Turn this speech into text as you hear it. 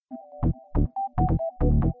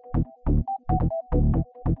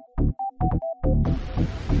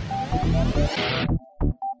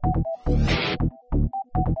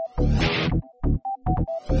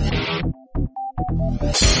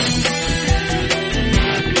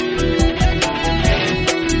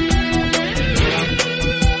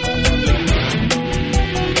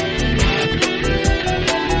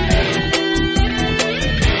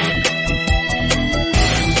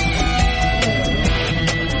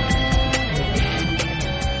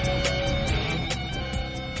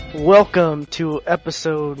Welcome to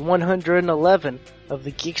episode 111 of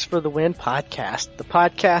the Geeks for the Win podcast, the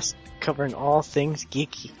podcast covering all things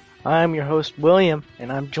geeky. I'm your host, William,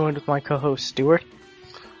 and I'm joined with my co-host, Stuart.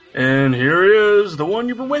 And here he is, the one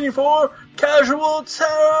you've been waiting for, Casual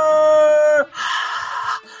Terror!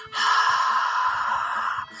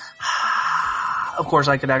 Of course,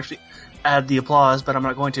 I could actually add the applause, but I'm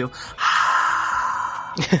not going to.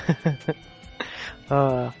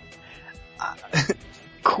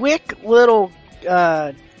 Quick little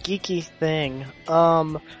geeky thing.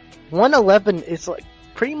 111 is like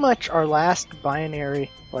pretty much our last binary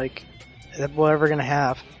that we're ever gonna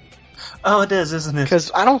have. Oh, it is, isn't it?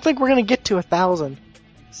 Because I don't think we're gonna get to 1,000.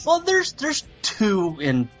 Well, there's two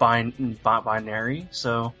in binary,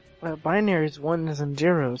 so Binaries, ones and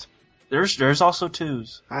zeros. There's also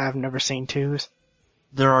twos. I've never seen twos.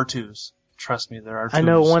 There are twos. Trust me, there are twos. I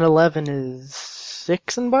know 111 is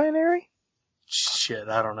 6 in binary? Shit,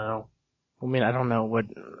 I don't know. I mean, I don't know what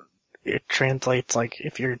it translates like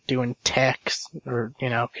if you're doing text or,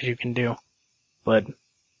 cause you can do. But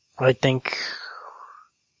I think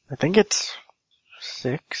it's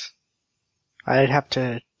 6. I'd have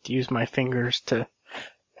to use my fingers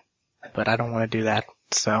but I don't want to do that,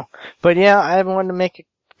 so. But yeah, I wanted to make a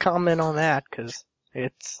comment on that, cause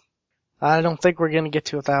I don't think we're gonna get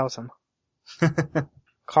to 1,000.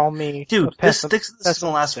 Call me. Dude, this is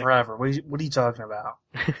gonna last forever. What are you talking about?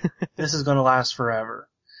 This is gonna last forever.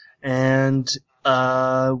 And,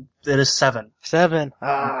 it is 7. 7.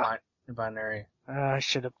 In binary. I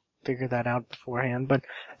should have figured that out beforehand, but,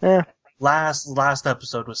 eh. Last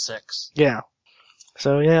episode was 6. Yeah.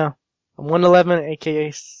 So yeah. 111,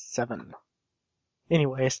 aka 7.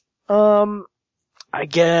 Anyways, I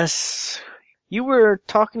guess you were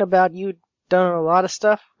talking about you'd done a lot of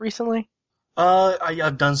stuff recently?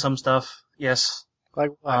 I've done some stuff, yes.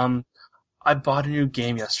 Like what? I bought a new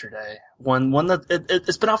game yesterday. One that,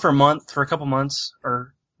 it's been out for a couple months,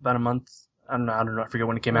 or about a month. I don't know, I forget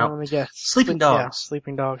when it came out. Let me guess. Sleeping Dogs. Yeah,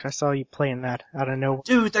 Sleeping Dogs. I saw you playing that out of nowhere.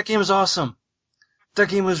 Dude, that game is awesome. That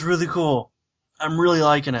game was really cool. I'm really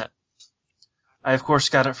liking it. I, of course,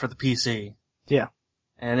 got it for the PC. Yeah.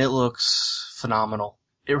 And it looks phenomenal.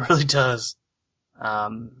 It really does.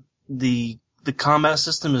 The combat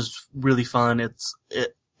system is really fun.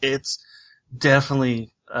 It's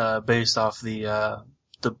definitely, based off the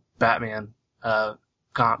Batman,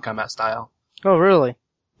 combat style. Oh, really?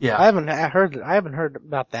 Yeah. I haven't heard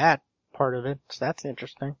about that part of it, so that's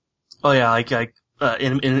interesting. Oh yeah,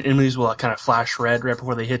 enemies will kind of flash red right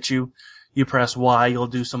before they hit you. You press Y, you'll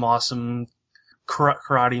do some awesome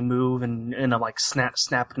karate move and end up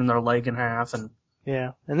snapping their leg in half and.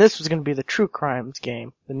 Yeah. And this was gonna be the True Crimes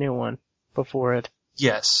game, the new one, before it.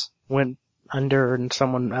 Yes. Went under and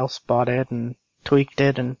someone else bought it and tweaked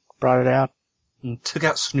it and brought it out. And took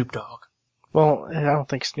out Snoop Dogg. Well, I don't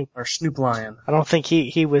think Snoop Lion. I don't think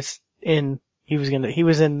he was in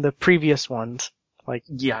the previous ones.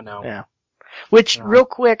 Yeah, I know. Yeah. Which, real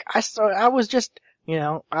quick, I was just,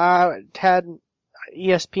 I had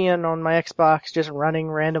ESPN on my Xbox just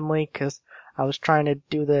running randomly cause I was trying to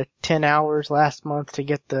do the 10 hours last month to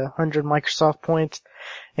get the 100 Microsoft points,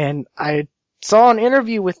 and I saw an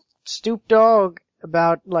interview with Snoop Dogg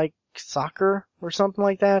about, soccer or something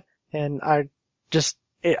like that, and I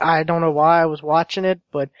don't know why I was watching it,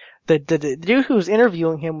 but the dude who was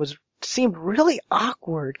interviewing him seemed really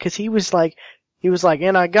awkward, cause he was like,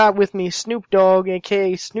 and I got with me Snoop Dogg,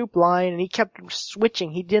 aka Snoop Lion, and he kept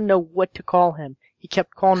switching. He didn't know what to call him. He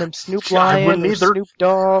kept calling him Snoop Lion or Snoop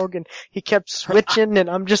Dogg, and he kept switching,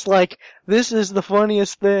 and I'm just like, this is the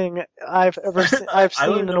funniest thing I've seen in a while. I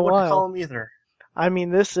wouldn't know what to call him either. I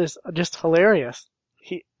mean, this is just hilarious.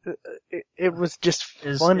 It was just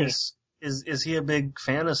funny. Is he a big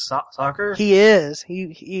fan of soccer? He is.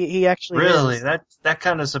 He actually really? is. That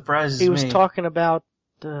kind of surprises me. He was talking about,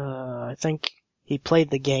 I think he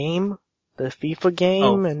played the game, the FIFA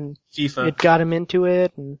game, and FIFA. It got him into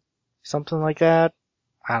it, and something like that.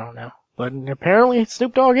 I don't know. But apparently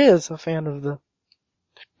Snoop Dogg is a fan of the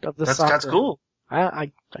soccer. That's cool.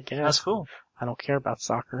 I guess. That's cool. I don't care about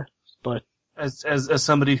soccer, but. As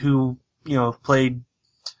somebody who, played,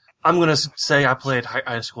 I'm gonna say I played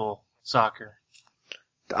high school soccer.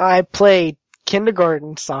 I played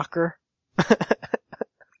kindergarten soccer.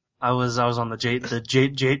 I was on the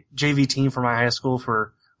JV team for my high school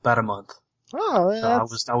for about a month. Oh,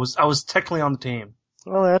 so I was technically on the team.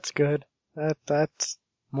 Oh, that's good. That's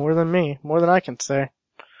more than me, more than I can say.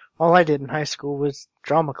 All I did in high school was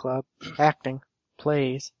drama club, acting,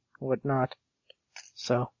 plays, whatnot.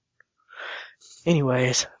 So,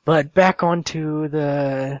 anyways, but back onto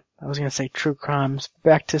I was gonna say True Crimes,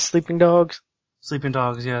 back to Sleeping Dogs. Sleeping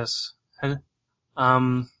Dogs, yes.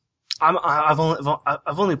 I've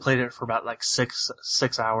only played it for about like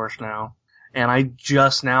six hours now, and I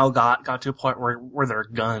just now got to a point where there are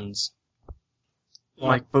guns.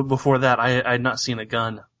 Like, but before that, I had not seen a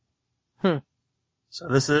gun. So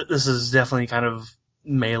this is definitely kind of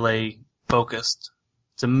melee focused.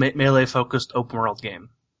 It's a melee focused open world game,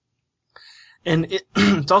 and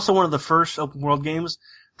it's also one of the first open world games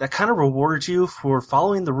that kind of rewards you for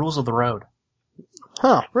following the rules of the road.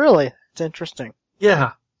 Huh? Really? It's interesting.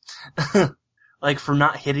 Yeah. Like for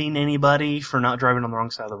not hitting anybody, for not driving on the wrong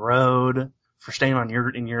side of the road, for staying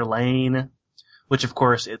in your lane, which of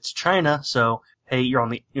course it's China, so hey, you're on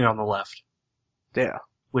the left. Yeah.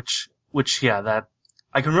 Which yeah, that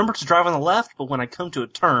I can remember to drive on the left, but when I come to a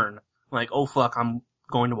turn, I'm like, oh fuck, I'm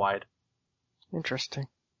going to wide. Interesting.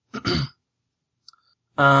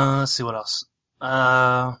 Let's see what else.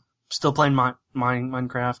 Still playing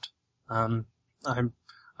Minecraft. I'm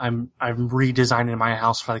redesigning my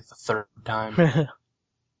house for like the third time.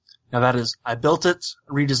 Now that is, I built it,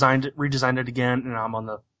 redesigned it again, and I'm on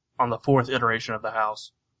the fourth iteration of the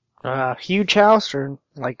house. Huge house or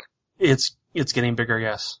like? It's getting bigger,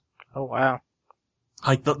 yes. Oh wow.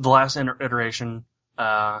 Like the last iteration,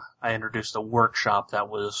 I introduced a workshop that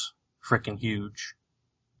was freaking huge.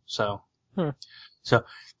 So, so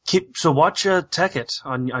watch Tech It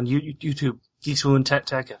on YouTube, Geeks Who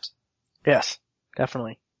Tech It. Yes,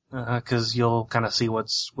 definitely. 'Cause you'll kind of see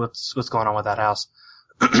what's going on with that house.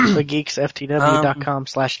 The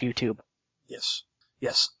GeeksFTW.com/YouTube.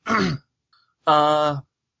 Yes. Now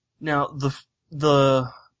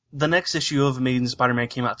the next issue of Amazing Spider-Man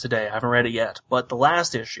came out today. I haven't read it yet, but the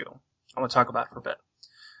last issue I want to talk about for a bit.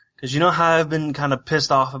 'Cause you know how I've been kind of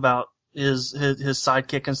pissed off about his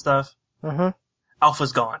sidekick and stuff?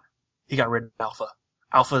 Alpha's gone. He got rid of Alpha.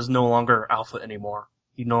 Alpha is no longer Alpha anymore.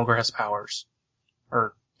 He no longer has powers.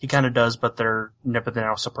 Or he kind of does, but they're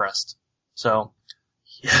now suppressed. So,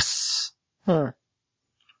 yes.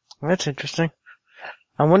 That's interesting.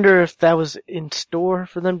 I wonder if that was in store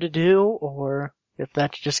for them to do, or if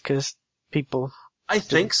that's just because people... I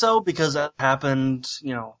think so, because that happened,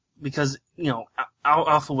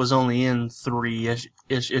 Alpha was only in 3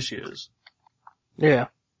 issues. Yeah.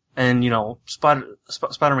 And,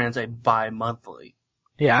 Spider-Man's a bi-monthly.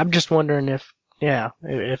 Yeah, I'm just wondering if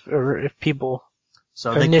people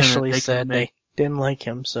initially said they didn't like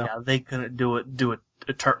him, so. Yeah, they couldn't do a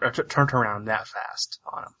turn around that fast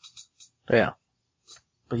on him. Yeah.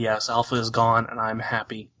 But yes, Alpha is gone, and I'm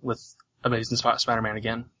happy with Amazing Spider-Man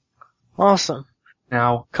again. Awesome.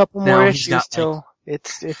 Now, couple more issues till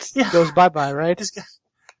it's goes bye-bye, right?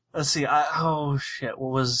 Let's see, what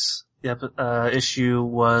was, issue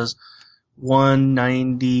was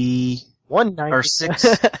 190,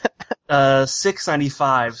 190. or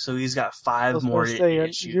 695, so he's got 5 more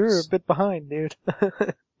issues. You're a bit behind, dude.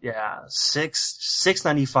 Yeah,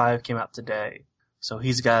 695 came out today, so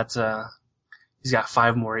he's got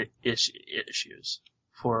 5 more issues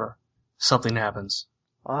for Something Happens.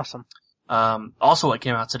 Awesome. Also what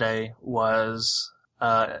came out today was,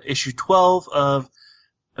 issue 12 of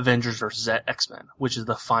Avengers vs. X-Men, which is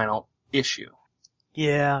the final issue.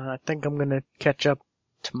 Yeah, I think I'm gonna catch up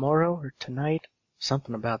tomorrow or tonight.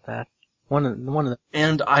 Something about that. One of the.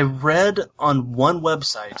 And I read on one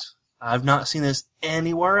website, I've not seen this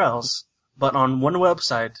anywhere else, but on one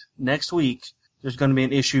website next week, there's going to be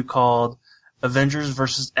an issue called Avengers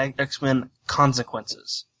vs. X-Men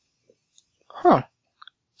Consequences. Huh.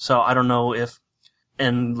 So I don't know if,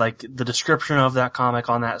 and like the description of that comic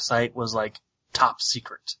on that site was like top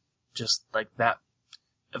secret. Just like that.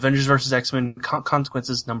 Avengers vs. X-Men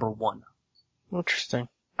Consequences #1. Interesting.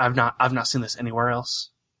 I've not seen this anywhere else.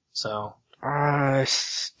 So. I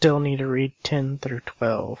still need to read 10 through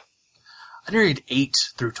 12. I didn't read 8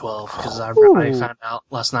 through 12 because I found out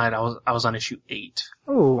last night I was on issue 8.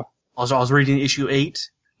 Ooh. I was reading issue 8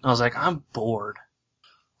 and I was like, I'm bored.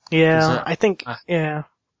 Yeah, I think, yeah.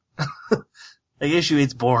 Like issue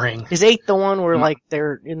 8's boring. Is 8 the one where like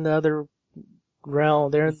they're in the other realm,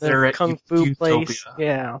 they're in the kung fu place?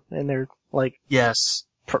 Yeah, and they're like, yes.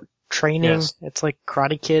 Training. Yes. It's like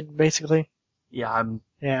Karate Kid, basically. Yeah, I'm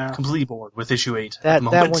completely bored with issue 8 at the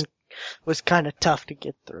moment. That one was kind of tough to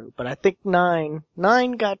get through, but I think 9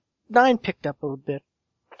 picked up a little bit.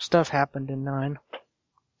 Stuff happened in 9.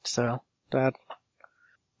 So,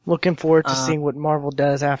 looking forward to seeing what Marvel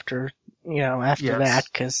does after that,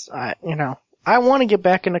 cause I want to get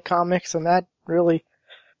back into comics, and that really,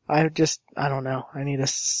 I don't know,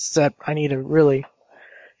 it's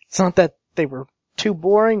not that they were too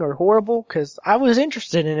boring or horrible, cause I was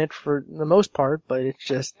interested in it for the most part, but it's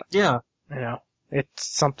just,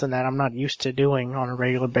 it's something that I'm not used to doing on a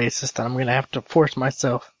regular basis that I'm going to have to force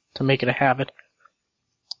myself to make it a habit.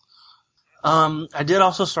 I did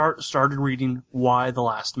also started reading Y the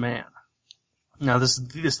Last Man. Now this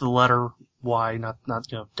is the letter Y, not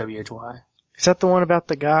WHY. Is that the one about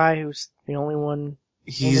the guy who's the only one?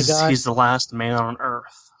 He's the last man on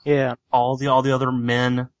Earth. Yeah. All the other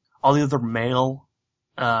men, all the other male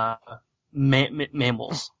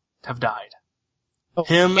mammals have died. Oh,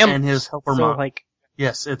 him and his helper so monkey.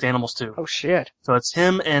 Yes, it's animals too. Oh shit. So it's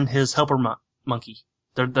him and his helper monkey.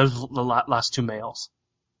 Those are the last two males.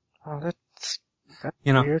 Oh, that's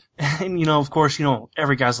weird. And of course,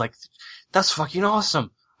 every guy's like, that's fucking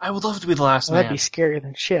awesome. I would love to be the last man. That'd be scarier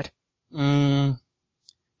than shit. And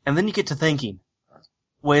then you get to thinking,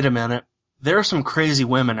 wait a minute, there are some crazy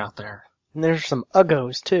women out there. And there's some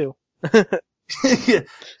uggos too.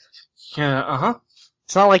 Yeah, uh-huh.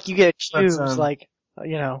 It's not like you get to choose,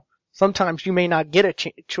 sometimes you may not get a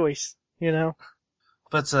choice,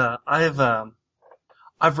 But,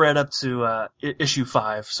 I've read up to, issue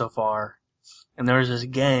 5 so far, and there's this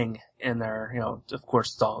gang in there, of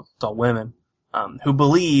course it's all women, who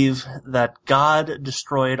believe that God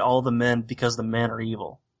destroyed all the men because the men are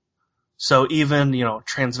evil. So even,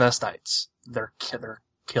 transvestites, they're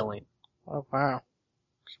killing. Oh wow.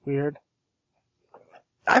 It's weird.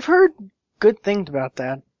 I've heard good things about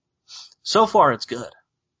that. So far it's good.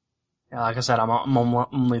 Yeah, like I said, I'm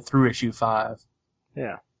only through issue 5.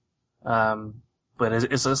 Yeah. But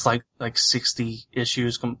it's like 60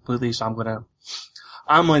 issues completely, so I'm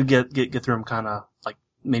gonna get through them kind of like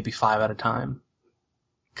maybe 5 at a time.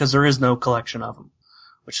 Cause there is no collection of them,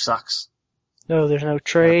 which sucks. No, there's no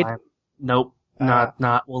trade? Nope. Well,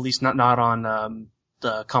 at least not on,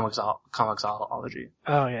 the comicsology.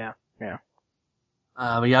 Oh yeah, yeah.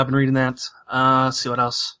 But yeah, I've been reading that. Let's see what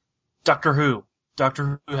else. Doctor Who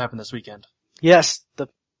happened this weekend. Yes, the,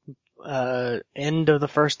 end of the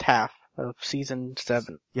first half of season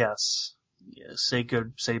 7. Yes. Yeah, say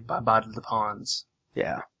bye-bye to the pawns.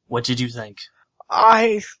 Yeah. What did you think?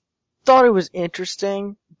 I thought it was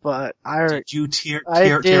interesting, but Did you tear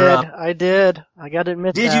up? I did. I gotta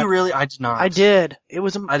admit that. Did you really? I did not. I did. It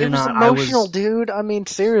was emotional, dude. I mean,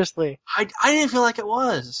 seriously. I didn't feel like it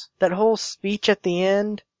was. That whole speech at the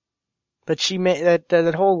end that she made,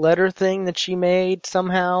 that whole letter thing that she made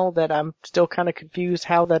somehow, that I'm still kind of confused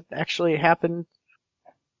how that actually happened.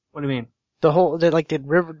 What do you mean? Did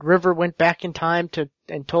River went back in time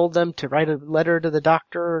and told them to write a letter to the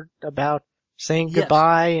doctor about saying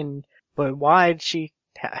goodbye, but why did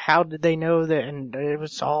how did they know that? And it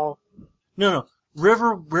was all... No.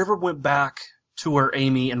 River went back to where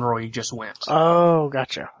Amy and Roy just went. Oh,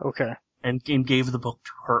 gotcha. Okay. And gave the book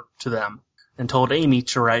to them and told Amy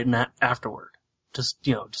to write in that afterward. Just,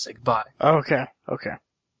 to say goodbye. Okay.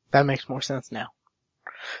 That makes more sense now.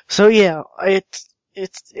 So yeah, I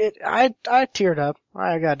teared up.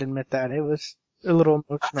 I gotta admit that. It was a little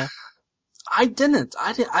emotional. I didn't.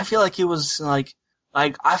 I feel like it was like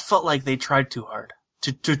I felt like they tried too hard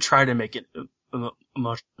to try to make it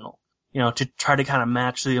emotional. To try to kind of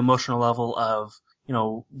match the emotional level of,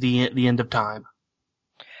 the end of time.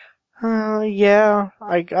 Yeah.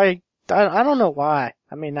 I don't know why.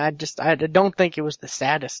 I mean, I don't think it was the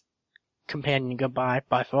saddest companion goodbye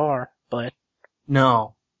by far, but.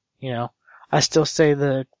 No. I still say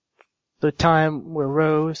the time where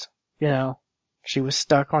Rose, she was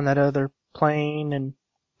stuck on that other plane and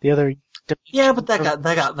the other. Yeah, but that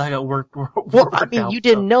got worked well, I mean, you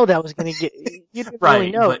didn't know that was gonna get, you didn't right,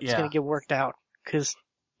 really know it was yeah. gonna get worked out, cause,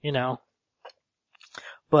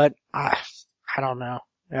 but I don't know.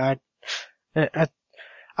 I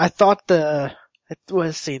thought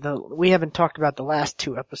we haven't talked about the last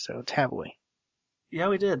 2 episodes, have we? Yeah,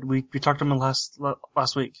 we did. We talked about them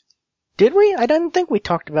last week. Did we? I didn't think we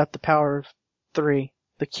talked about the Power of 3,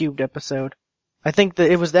 the cubed episode. I think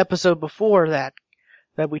that it was the episode before that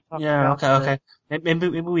we talked about. Yeah, okay.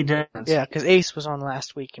 Maybe we didn't. Yeah, cause Ace was on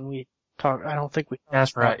last week and we talked, I don't think we talked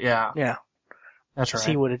That's about, right, yeah. Yeah. That's right.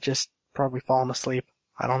 He would have just probably fallen asleep.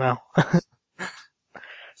 I don't know. I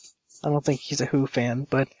don't think he's a Who fan,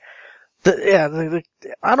 but I don't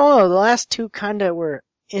know, the last 2 kinda were,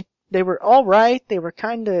 they were alright, they were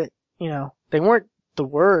kinda, they weren't the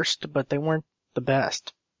worst, but they weren't the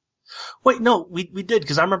best. Wait, no, we did,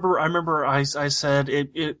 cause I remember I said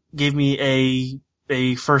it gave me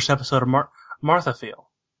a first episode of Martha feel.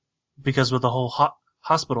 Because with the whole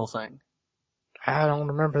hospital thing. I don't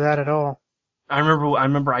remember that at all. I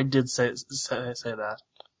remember I did say that.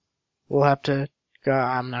 We'll have to go,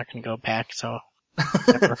 I'm not gonna go back, so.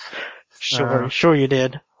 Sure you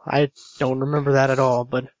did. I don't remember that at all,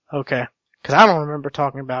 but okay. Cause I don't remember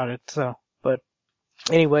talking about it, so, but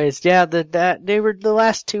Anyways, yeah, the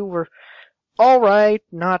last two were alright,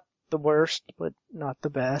 not the worst, but not the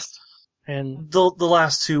best. And, The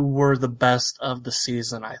last two were the best of the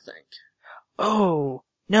season, I think. oh,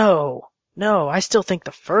 no, I still think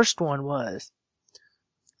the first one was.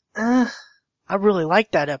 I really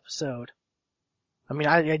liked that episode. I mean,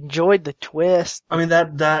 I enjoyed the twist. I mean,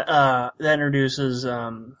 that introduces,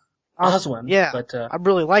 Oswin. Yeah, but, I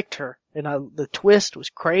really liked her. And the twist was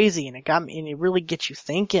crazy, and it really gets you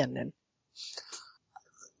thinking, and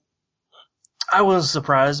I was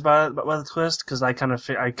surprised by the twist, cause I kind of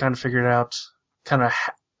figured out,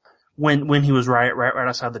 when he was right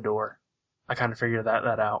outside the door. I kind of figured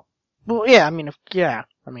that out. well, yeah, I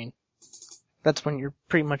mean, that's when you're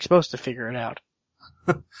pretty much supposed to figure it out.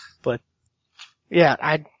 But, yeah,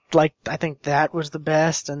 I think that was the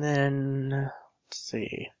best, and then, let's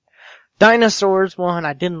see. Dinosaurs one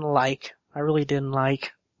I didn't like. I really didn't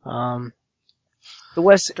like. The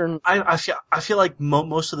Western, I feel like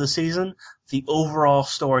most of the season, the overall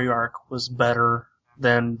story arc was better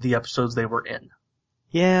than the episodes they were in.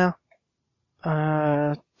 yeah.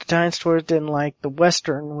 Dinosaurs didn't like. The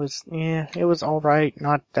Western was, it was alright,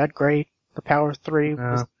 not that great. The Power 3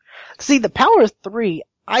 was, see, the Power 3,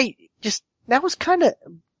 that was kinda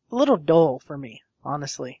a little dull for me,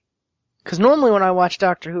 honestly. Cause normally when I watch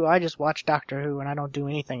Doctor Who, I just watch Doctor Who and I don't do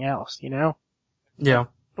anything else, you know? Yeah.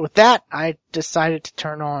 With that, I decided to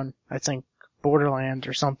turn on, I think, Borderlands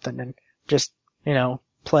or something and just,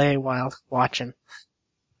 play while watching.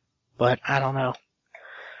 But I don't know.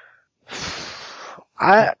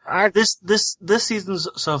 This season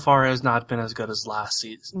so far has not been as good as last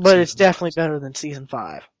season. But it's definitely better than season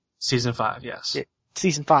 5. Season 5, yes.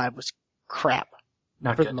 Season 5 was crap.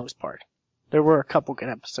 Not for good. The most part. There were a couple good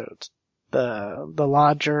episodes. The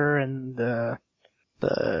Lodger and the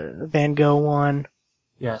Van Gogh one.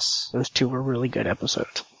 Yes. Those two were really good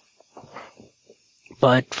episodes.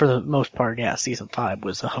 But for the most part, yeah, season 5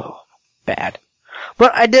 was, bad.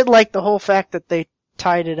 But I did like the whole fact that they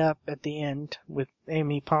tied it up at the end with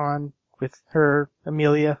Amy Pond, with her,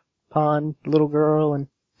 Amelia Pond, little girl, and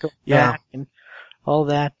go back and all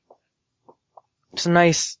that. It's a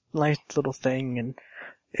nice little thing, and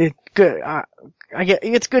it's good.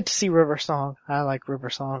 It's good to see River Song. I like River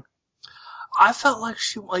Song. I felt like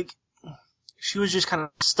she was just kind of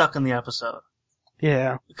stuck in the episode.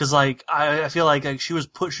 Yeah. Because I feel like she was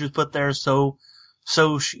put there so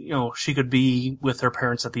she could be with her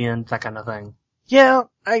parents at the end, that kind of thing. Yeah,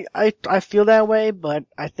 I feel that way, but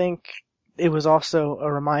I think it was also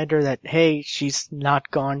a reminder that, hey, she's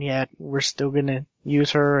not gone yet. We're still gonna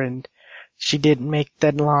use her, and she didn't make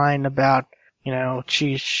that line about,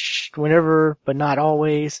 she's whenever, but not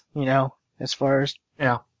always, as far as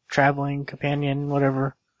traveling companion,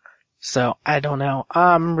 whatever. So, I don't know.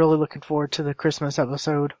 I'm really looking forward to the Christmas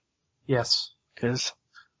episode. Yes. 'Cause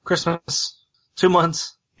Christmas. 2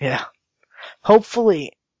 months. Yeah.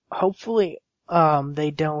 Hopefully,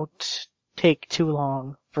 they don't take too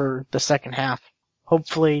long for the second half.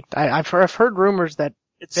 Hopefully, I've heard rumors that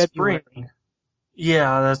it's February. Spring.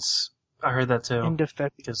 Yeah, I heard that too. End of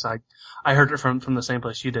February. Because I heard it from the same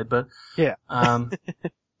place you did, but. Yeah.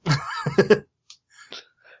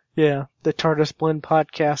 Yeah, the TARDIS Blend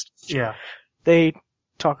podcast. Yeah. They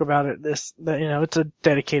talk about it it's a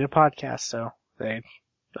dedicated podcast, so they,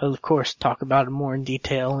 of course, talk about it more in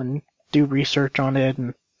detail and do research on it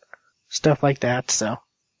and stuff like that, so.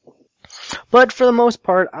 But for the most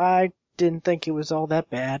part, I didn't think it was all that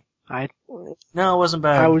bad. No, it wasn't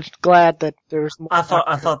bad. I was glad that there was more. I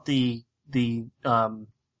thought the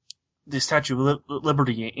Statue of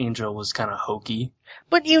Liberty angel was kind of hokey.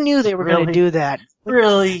 But you knew they were going to do that.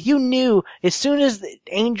 Really? You knew, as soon as the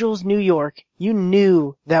Angels New York, you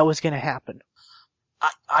knew that was going to happen.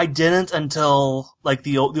 I didn't until,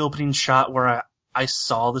 the opening shot where I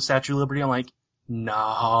saw the Statue of Liberty. I'm like,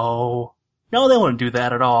 no, they wouldn't do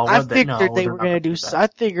that at all. I figured they were going to do that. I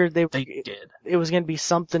figured they did. It was going to be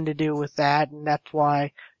something to do with that, and that's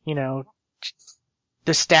why,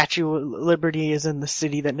 the Statue of Liberty is in the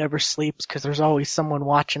city that never sleeps, because there's always someone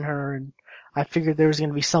watching her, and I figured there was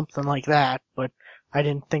going to be something like that, but I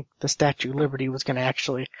didn't think the Statue of Liberty was going to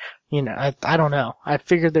actually, I don't know. I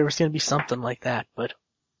figured there was going to be something like that, but.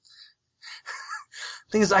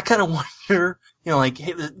 Thing is, I kind of wonder,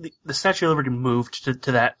 hey, the Statue of Liberty moved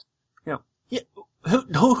to that,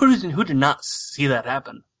 who did not see that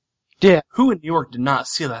happen? Yeah. Who in New York did not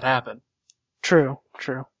see that happen? True.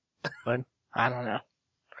 But, I don't know.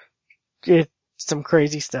 It's some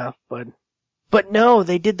crazy stuff, but no,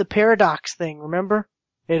 they did the paradox thing, remember?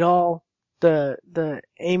 The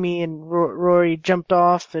Amy and Rory jumped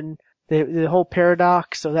off and the whole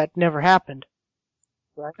paradox, so that never happened.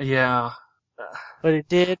 right? Yeah. But it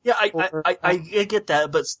did. Yeah, Or, I get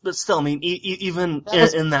that, but still, I mean, even that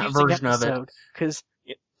was a in that confusing version of it, episode, because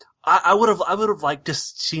I would have liked to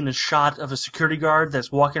seen a shot of a security guard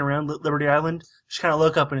that's walking around Liberty Island, just kind of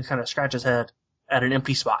look up and kind of scratch his head at an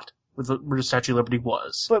empty spot where the Statue of Liberty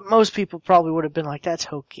was. but most people probably would have been like, that's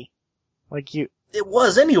hokey. Like It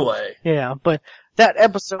was anyway. yeah, but that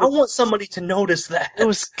episode, I want somebody to notice that. it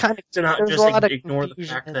was kind of, to not there was just a lot of ignore the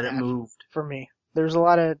confusion fact in that it moved. for me. There's a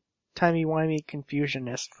lot of timey-wimey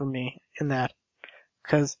confusionness for me in that.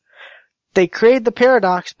 Cause they created the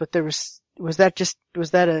paradox, but was that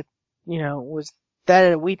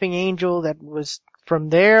a weeping angel that was from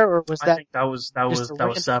there, or was I that think that was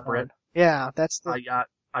separate. one? Yeah, that's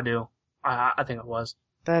I do. I think it was.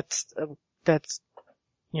 that's,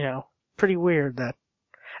 pretty weird that.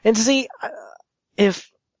 And see,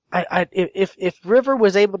 if River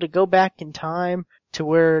was able to go back in time to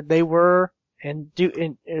where they were and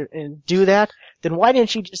do that, then why didn't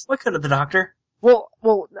she just? What could have the Doctor? Well,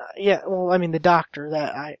 yeah. Well, I mean, the Doctor.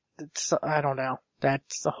 I don't know.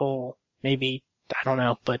 That's the whole. Maybe I don't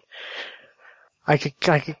know, but I could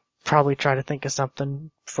probably try to think of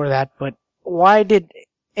something for that. But why did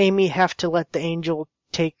Amy have to let the angel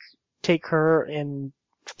take her and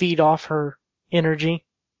feed off her energy?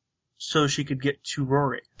 So she could get to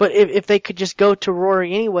Rory. But if they could just go to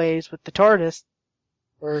Rory anyways with the TARDIS,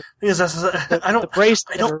 or because I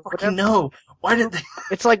don't fucking know. Why did they?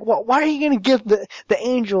 It's like, why are you gonna give the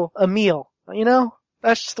angel a meal? You know,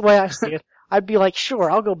 that's just the way I see it. I'd be like,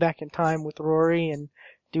 sure, I'll go back in time with Rory and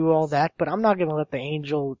do all that, but I'm not gonna let the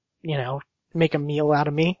angel, make a meal out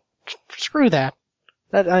of me. Screw that.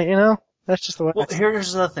 That's just the way. Well,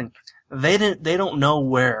 here's the thing. They don't know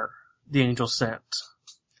where the angel sent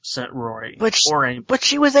Rory or Amy. But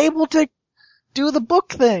she was able to do the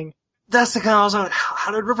book thing. That's the kind of, I was like,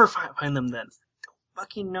 how did River find them then? Don't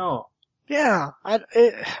fucking know. Yeah,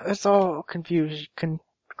 it's all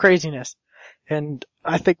craziness. And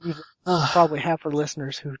I think we probably have our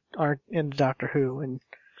listeners who aren't into Doctor Who, and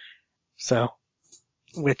so,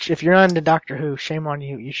 which if you're not into Doctor Who, shame on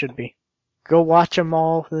you, you should be. Go watch them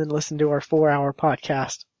all and then listen to our 4-hour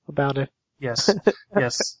podcast about it. Yes,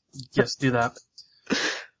 yes, do that.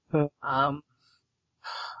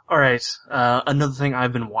 Alright, another thing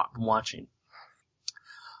I've been watching.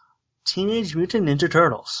 Teenage Mutant Ninja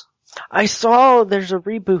Turtles. I saw there's a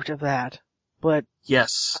reboot of that, but...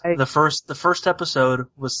 Yes, the first episode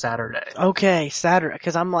was Saturday. Okay, Saturday,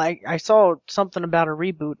 cause I'm like, I saw something about a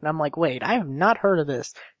reboot and I'm like, wait, I have not heard of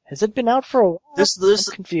this. Has it been out for a while? I'm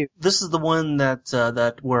confused. This is the one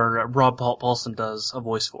that where Rob Paulson does a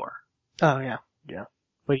voice for. Oh yeah.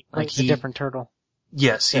 But he plays a different turtle.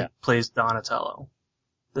 Yes, he plays Donatello.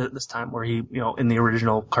 This time, where he, in the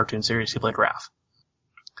original cartoon series, he played Raph.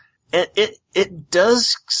 It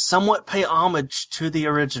does somewhat pay homage to the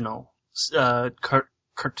original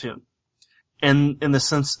cartoon, in the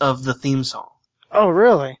sense of the theme song. Oh,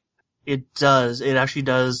 really? It does. It actually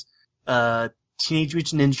does. Teenage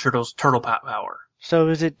Mutant Ninja Turtles Turtle Power. So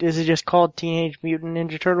is it just called Teenage Mutant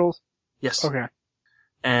Ninja Turtles? Yes. Okay.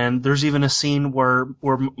 And there's even a scene where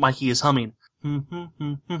Mikey is humming.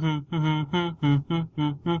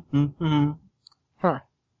 Huh.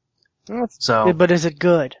 So, but is it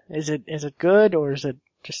good? Is it good, or is it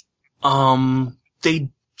just? They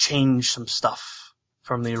changed some stuff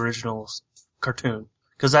from the original cartoon,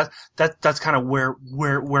 because that's kind of where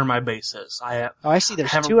my base is. I see.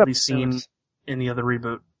 There's haven't two really episodes. seen any other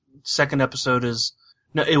reboot. Second episode is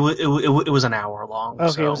no, it was an hour long.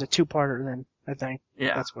 Okay, so. It was a 2-parter then. I think.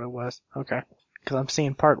 Yeah, that's what it was. Okay, because I'm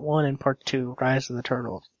seeing part 1 and part 2, Rise of the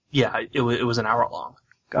Turtles. Yeah, it was an hour long.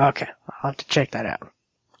 Okay, I'll have to check that out.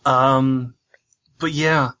 But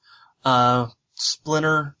yeah,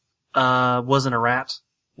 Splinter wasn't a rat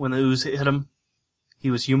when the ooze hit him.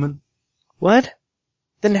 He was human. What?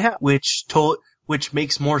 Then how? Which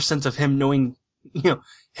makes more sense of him knowing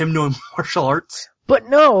martial arts. But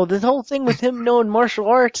no, the whole thing with him knowing martial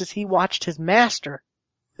arts is he watched his master.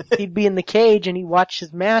 He'd be in the cage and he watched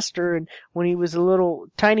his master, and when he was a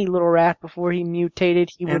tiny little rat before he mutated,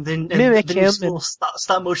 he would mimic him. Little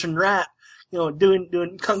stop motion rat,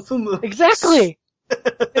 doing kung fu moves. Exactly.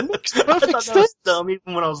 It makes perfect I thought sense. That was dumb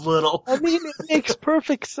even when I was little. I mean, it makes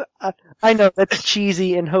perfect sense. I know that's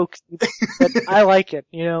cheesy and hoaxy, but I like it,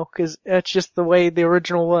 because that's just the way the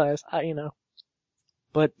original was.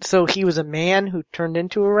 But so he was a man who turned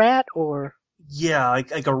into a rat, or? Yeah,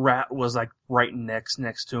 like a rat was like right next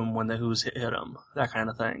to him when the who's hit him, that kind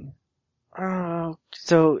of thing. Oh,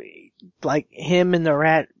 so like him and the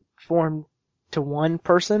rat formed to one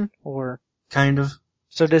person, or? Kind of.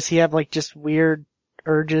 So does he have like just weird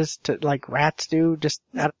urges to, like rats do, just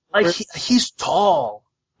out Like, of he's tall.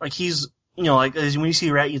 Like, he's, you know, like, as when you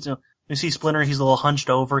see Rat, you know, when you see Splinter, he's a little hunched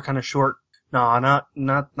over, kind of short. No,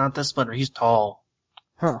 not this Splinter. He's tall.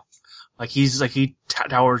 Huh. Like, he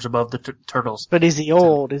towers above the turtles. But is he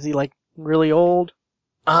old? Is he like really old?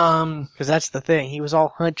 Cause that's the thing. He was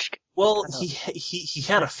all hunched. well, he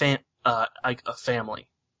had a family.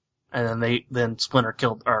 And then Splinter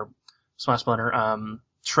killed, or, it's not Splinter,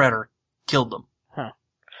 Shredder killed them. Huh.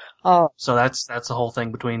 Oh. So that's the whole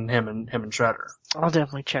thing between him and Shredder. I'll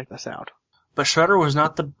definitely check this out. But Shredder was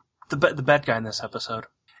not the bad guy in this episode.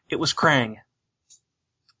 It was Krang.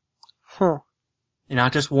 Huh. And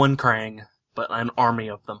not just one Krang, but an army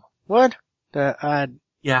of them. What?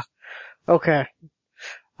 Yeah. Okay.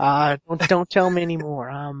 Don't tell me anymore.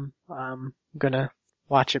 I'm gonna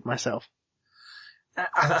watch it myself.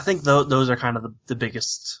 I think those are kind of the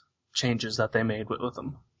biggest changes that they made with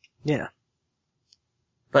them. Yeah.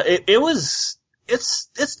 But it's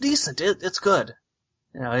decent. It's good.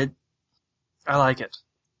 You know, I like it.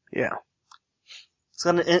 Yeah. It's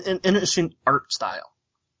got an interesting art style.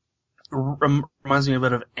 Reminds me a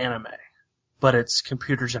bit of anime, but it's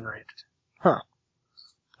computer generated. Huh.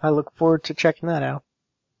 I look forward to checking that out.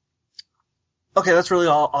 Okay, that's really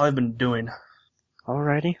all I've been doing.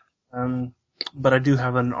 Alrighty. But I do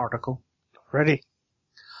have an article. Ready.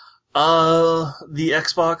 The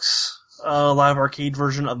Xbox Live Arcade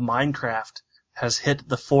version of Minecraft has hit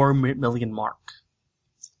the 4 million mark.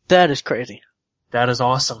 That is crazy. That is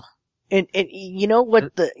awesome. And you know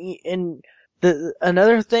what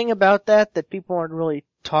another thing about that people aren't really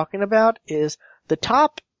talking about is the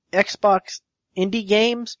top Xbox indie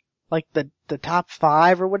games, like the top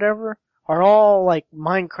 5 or whatever, are all like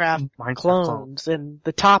Minecraft clones, and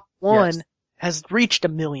the top one has reached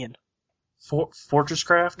 1 million. Fortress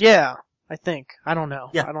Craft? Yeah, I think. I don't know.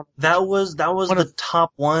 Yeah, that was the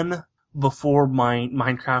top one before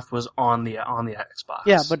Minecraft was on the Xbox.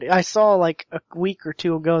 Yeah, but I saw like a week or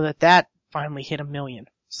two ago that finally hit 1 million.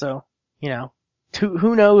 So, you know,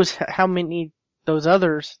 who knows how many those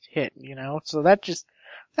others hit, you know? So that's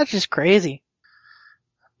just crazy.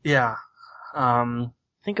 Yeah.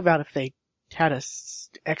 Think about if they had a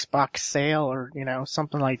Xbox sale or, you know,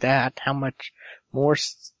 something like that, how much more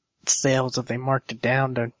sales if they marked it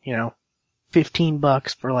down to, you know,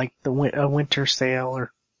 $15 for like a winter sale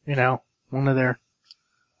or, you know, one of their.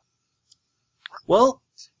 Well,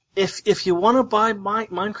 if you want to buy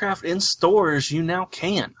Minecraft in stores, you now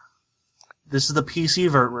can. This is the PC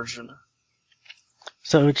version.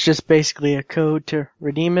 So it's just basically a code to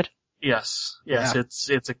redeem it? Yes. Yeah.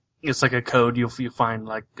 It's like a code you find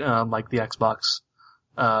like the Xbox,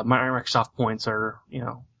 Microsoft points or, you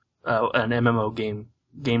know, an MMO game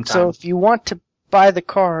time. So if you want to buy the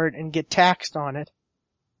card and get taxed on it.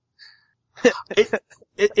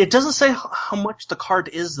 It doesn't say how much the card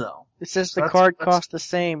is though. It says the card costs the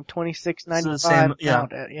same, $26.95.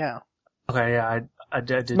 Yeah. Okay, yeah, I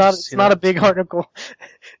did. It's not a big article.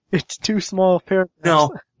 It's too small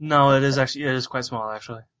paragraphs. No, it is quite small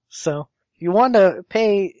actually. So, if you want to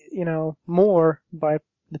pay, you know, more by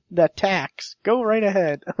that tax, go right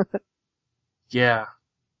ahead. Yeah.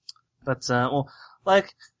 But, well,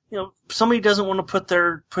 like, you know, somebody doesn't want to put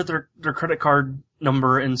their credit card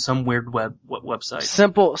number in some weird website.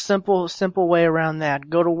 Simple way around that.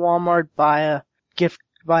 Go to Walmart, buy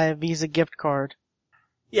a Visa gift card.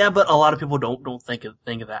 Yeah, but a lot of people don't think of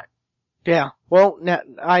that. Yeah. Well, now,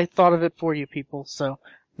 I thought of it for you people, so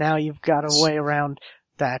now you've got a way around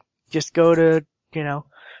that. Just go to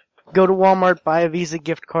Walmart, buy a Visa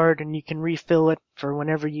gift card, and you can refill it for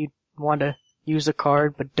whenever you want to use a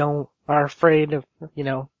card, but are afraid of, you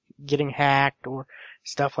know, getting hacked or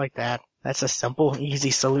stuff like that. That's a simple,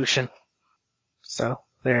 easy solution. So,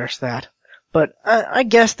 there's that. But I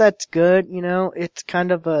guess that's good, you know, it's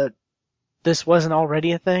kind of this wasn't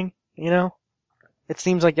already a thing, you know? It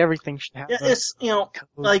seems like everything should have. Yeah, it's, you know,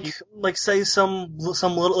 like say some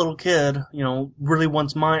little kid, you know, really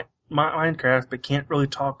wants Minecraft, but can't really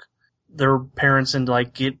talk their parents into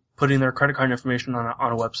like putting their credit card information on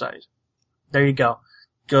a website. There you go.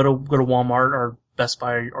 Go to Walmart or Best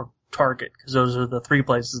Buy or Target, because those are the 3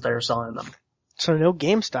 places that are selling them. So no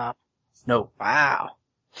GameStop. No. Wow.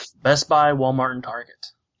 Best Buy, Walmart, and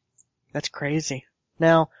Target. That's crazy.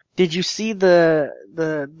 Now, did you see the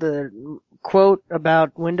quote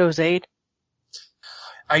about Windows 8?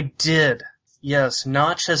 I did. Yes,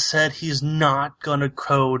 Notch has said he's not gonna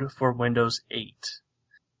code for Windows 8.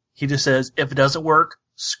 He just says, if it doesn't work,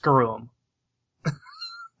 screw him.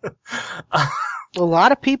 A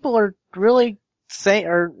lot of people are really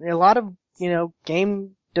a lot of, you know,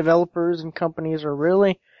 game developers and companies are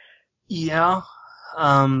really. Yeah.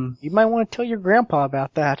 You might want to tell your grandpa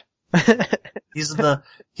about that.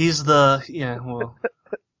 yeah, well,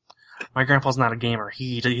 my grandpa's not a gamer.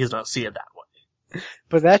 He doesn't see it that way.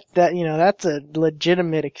 But that's a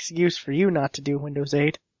legitimate excuse for you not to do Windows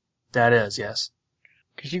 8. That is, yes.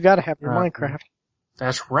 Cause you gotta have your Minecraft.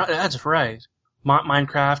 That's right.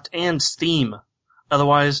 Minecraft and Steam.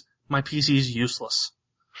 Otherwise, my PC is useless.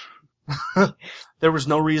 There was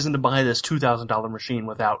no reason to buy this $2,000 machine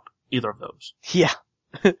without either of those. Yeah.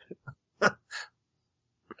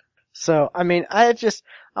 So, I mean, I'm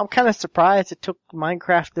kind of surprised it took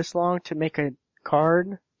Minecraft this long to make a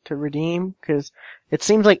card to redeem, cause it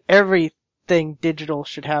seems like everything digital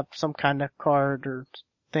should have some kind of card or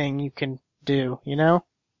thing you can do, you know?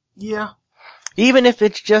 Yeah. Even if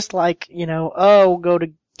it's just like, go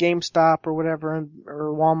to GameStop or whatever,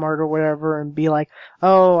 or Walmart or whatever, and be like,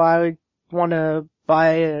 oh, I want to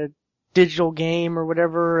buy a digital game or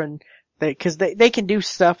whatever, and cause they can do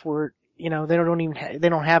stuff where, they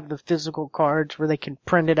don't have the physical cards where they can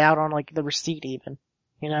print it out on like the receipt even,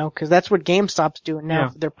 cause that's what GameStop's doing now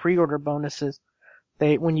for their pre-order bonuses.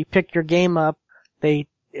 When you pick your game up,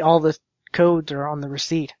 all the codes are on the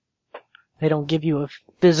receipt. They don't give you a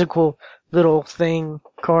physical little thing,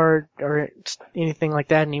 card, or anything like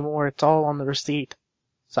that anymore. It's all on the receipt.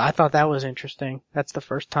 So I thought that was interesting. That's the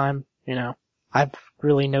first time, I've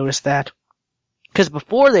really noticed that. Cause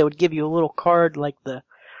before they would give you a little card like the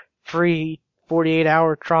free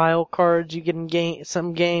 48-hour trial cards you get in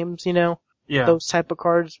some games, Yeah. Those type of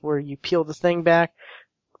cards where you peel the thing back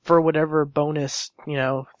for whatever bonus,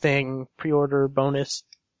 thing, pre-order bonus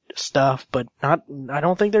stuff, but I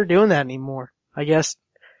don't think they're doing that anymore. I guess,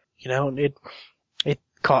 I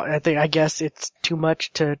guess it's too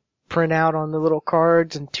much to print out on the little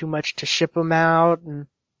cards and too much to ship them out, and,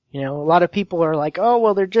 a lot of people are like, oh,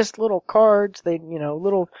 well, they're just little cards, they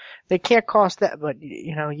can't cost that, but,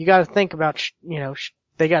 you gotta think about,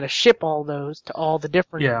 they gotta ship all those to all the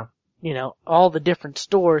different, all the different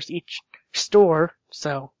stores, each store,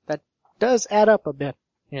 so that does add up a bit,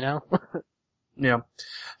 Yeah.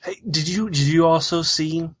 Hey, did you also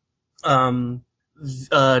see, Nacho's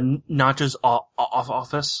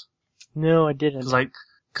office? No, I didn't.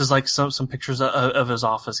 Cause some pictures of his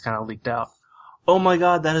office kind of leaked out. Oh my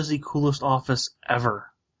god, that is the coolest office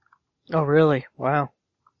ever. Oh really? Wow.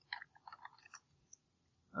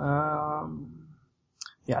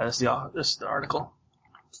 Yeah, this is the article.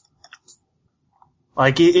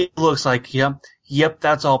 Like, it looks like, yep,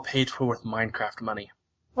 that's all paid for with Minecraft money.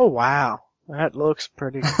 Oh wow. That looks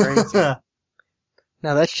pretty crazy. Now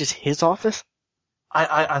that's just his office?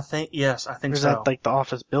 I think, yes, I think so. Or is that like the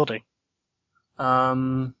office building?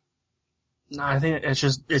 No, I think it's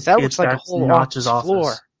just, that looks like a whole Notch's office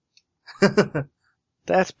office. floor.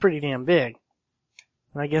 That's pretty damn big.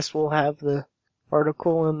 I guess we'll have the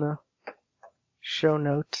article in the show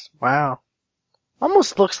notes. Wow.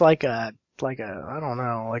 Almost looks like I don't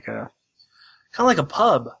know, like a... Kind of like a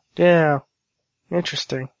pub. Yeah.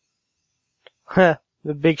 Interesting. Huh.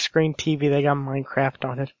 The big screen TV, they got Minecraft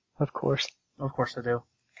on it, of course. Of course they do.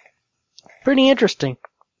 Pretty interesting.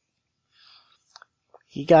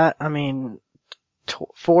 He got,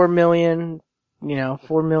 4 million,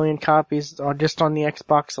 4 million copies just on the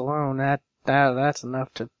Xbox alone. That's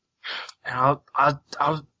enough to... I'm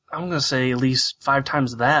gonna say at least 5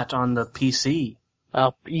 times that on the PC.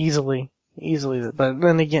 Oh, easily. But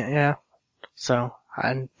then again, yeah. So,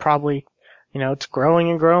 and probably, it's growing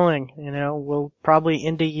and growing. We'll probably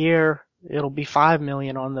end a year, it'll be 5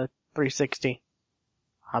 million on the 360.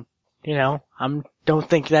 Don't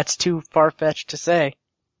think that's too far-fetched to say.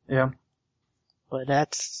 Yeah. But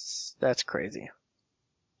that's crazy.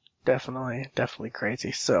 Definitely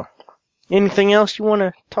crazy. So, anything else you want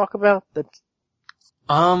to talk about?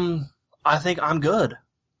 I think I'm good.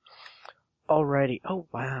 Alrighty. Oh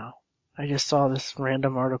wow. I just saw this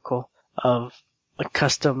random article of a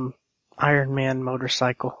custom Iron Man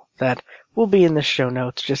motorcycle that will be in the show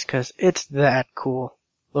notes just 'cause it's that cool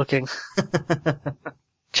looking.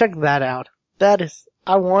 Check that out. I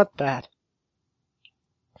want that.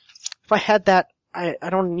 If I had that, I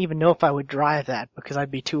don't even know if I would drive that because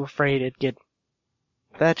I'd be too afraid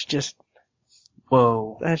that's just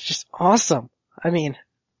awesome.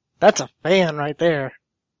 That's a fan right there.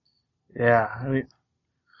 Yeah,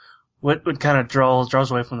 what kind of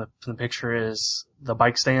draws away from the picture is the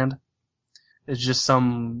bike stand. It's just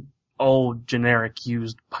some old generic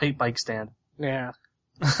used bike stand. Yeah.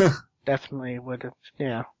 Definitely would have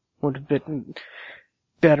been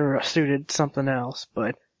better suited something else,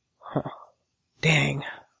 but dang.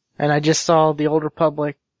 And I just saw the Old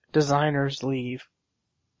Republic designers leave.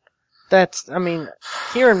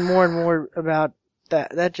 Hearing more and more about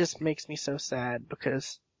that just makes me so sad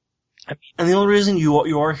because, I mean, And the only reason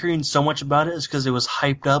you are hearing so much about it is because it was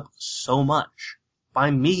hyped up so much. By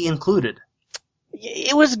me included.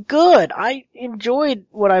 it was good. I enjoyed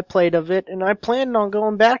what I played of it, and I planned on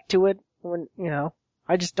going back to it when,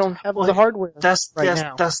 I just don't have the hardware right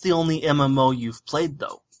now. That's the only MMO you've played,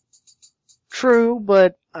 though. True,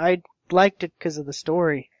 but I liked it because of the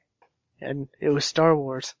story, and it was Star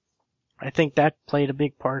Wars. I think that played a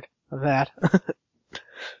big part of that.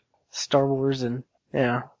 Star Wars, and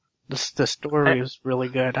yeah, the story was really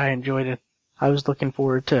good. I enjoyed it. I was looking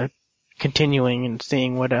forward to continuing and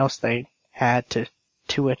seeing what else they had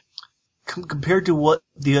to it. Compared to what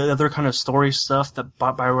the other kind of story stuff that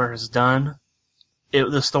BioWare has done,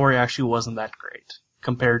 the story actually wasn't that great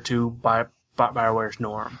compared to BioWare's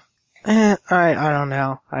norm. I don't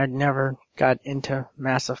know. I never got into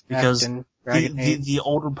Mass Effect Because and Dragon Age. the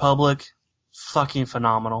Old Republic, fucking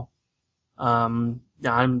phenomenal. I'm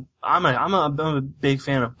a big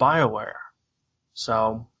fan of BioWare.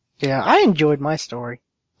 So. Yeah, I enjoyed my story.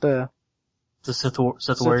 The Sith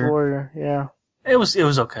Sith Warrior. Warrior, yeah. It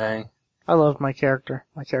was okay. I loved my character.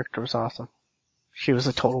 My character was awesome. She was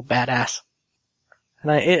a total badass.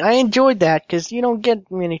 And I enjoyed that because you don't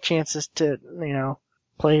get many chances to,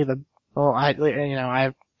 play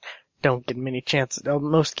I don't get many chances.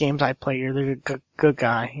 Most games I play, you're the good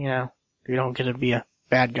guy, You don't get to be a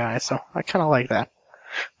bad guy, so I kinda like that.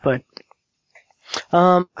 But, There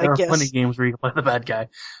are plenty of games where you can play the bad guy,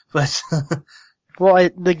 but. Well,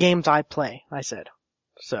 the games I play, I said.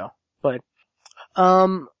 So, but,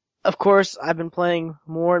 of course, I've been playing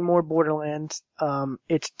more and more Borderlands.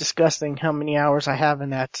 It's disgusting how many hours I have in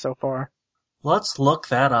that so far. Let's look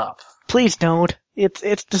that up. Please don't.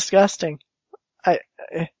 It's disgusting.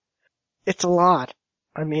 It's a lot.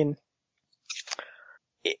 I mean,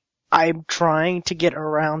 I'm trying to get a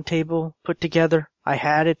round table put together. I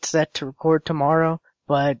had it set to record tomorrow,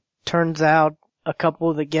 but turns out a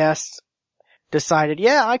couple of the guests decided,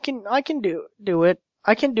 yeah, I can do it.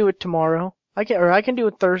 I can do it tomorrow. I can do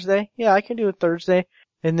it Thursday. Yeah, I can do it Thursday.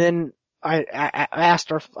 And then I asked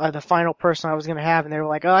the final person I was gonna have, and they were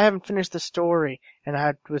like, oh, I haven't finished the story. And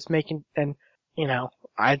I was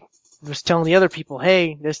I was telling the other people,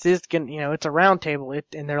 hey, this is gonna, it's a round table.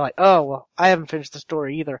 And they're like, oh, well, I haven't finished the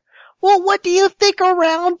story either. Well, what do you think a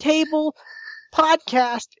round table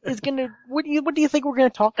podcast is gonna, what do you think we're gonna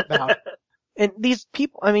talk about? And these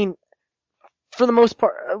people, I mean, for the most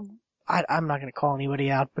part, I'm not gonna call anybody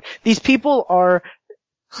out, but these people are,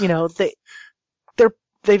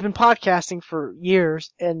 they've been podcasting for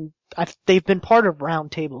years, and they've been part of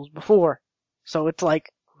round tables before. So it's like,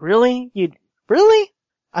 really? Really?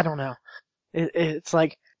 I don't know. It's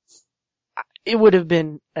like, it would have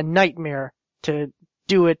been a nightmare to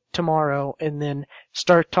do it tomorrow and then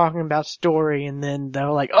start talking about story, and then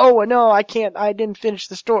they're like, oh no, I didn't finish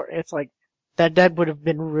the story. It's like, that would have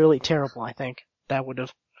been really terrible, I think. That would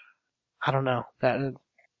have, I don't know,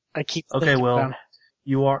 I keep Okay, well, about.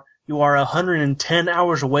 you are 110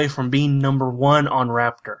 hours away from being number 1 on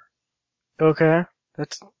Raptor. Okay,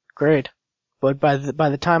 that's great. But by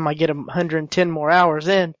the time I get 110 more hours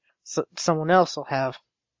in, someone else will have.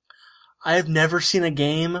 I have never seen a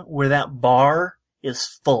game where that bar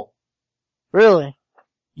is full. Really?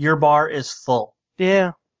 Your bar is full.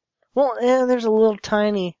 Yeah. Well, yeah, there's a little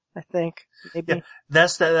tiny, I think. Maybe. Yeah,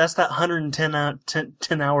 that's that 110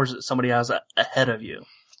 10 hours that somebody has ahead of you.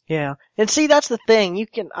 Yeah. And see, that's the thing.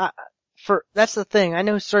 That's the thing. I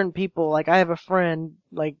know certain people, like I have a friend,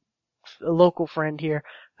 like a local friend here,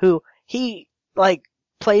 who he,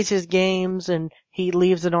 plays his games and he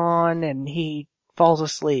leaves it on and he falls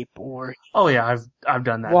asleep or. Oh yeah, I've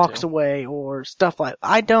done that walks too. away or stuff like.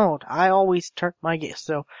 I don't. I always turn my game,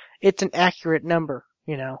 so it's an accurate number,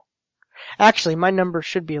 Actually, my number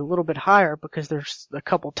should be a little bit higher because there's a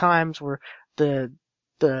couple times where the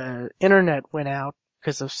internet went out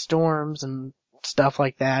because of storms and stuff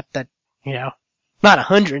like that, not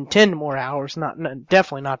 110 more hours,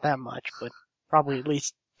 definitely not that much, but probably at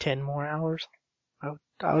least 10 more hours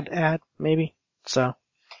I would add, maybe. So.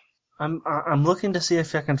 I'm looking to see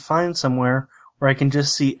if I can find somewhere where I can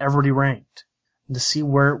just see everybody ranked to see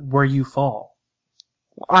where you fall.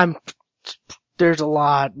 There's a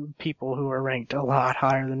lot of people who are ranked a lot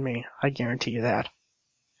higher than me. I guarantee you that.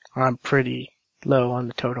 I'm pretty low on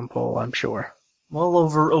the totem pole, I'm sure. Well,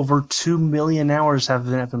 over 2 million hours have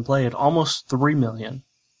been played. Almost 3 million.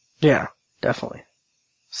 Yeah, definitely.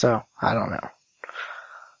 So, I don't know.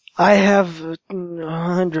 I have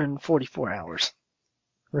 144 hours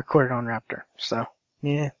recorded on Raptor. So,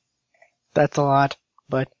 yeah, that's a lot,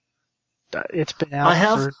 but it's been out I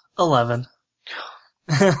have 11.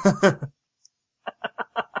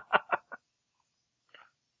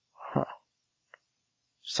 Huh.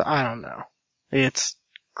 So I don't know. It's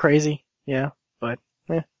crazy, yeah, but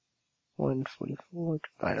 144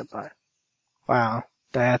 divided by. Wow,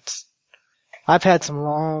 I've had some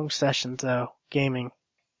long sessions though, gaming,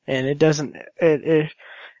 and it doesn't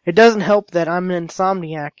help that I'm an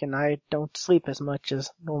insomniac and I don't sleep as much as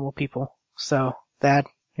normal people. So that,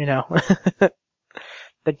 that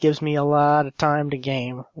gives me a lot of time to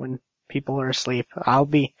game when people are asleep. I'll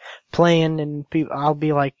be playing and I'll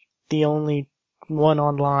be like the only one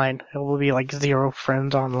online. It will be like 0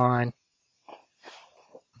 friends online.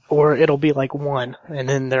 Or it'll be like 1 and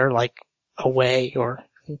then they're like away or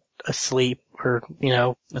asleep or,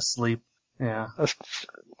 Asleep. Yeah.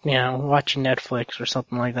 Watching Netflix or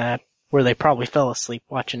something like that. Where they probably fell asleep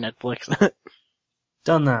watching Netflix.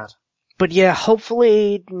 Done that. But yeah,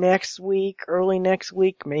 hopefully early next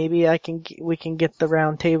week, maybe we can get the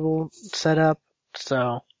round table set up.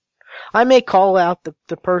 So I may call out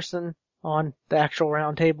the person on the actual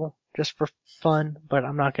round table just for fun, but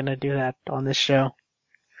I'm not gonna do that on this show.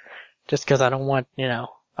 Just cause I don't want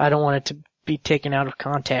it to be taken out of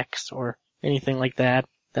context or anything like that.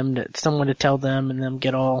 Someone to tell them and them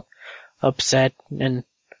get all upset and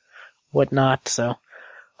whatnot. So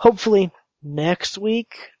hopefully next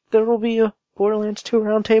week there will be a Borderlands 2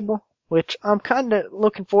 roundtable, which I'm kind of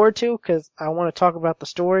looking forward to because I want to talk about the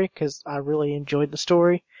story because I really enjoyed the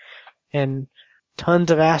story and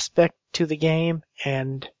tons of aspect to the game,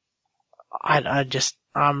 and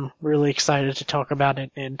I'm really excited to talk about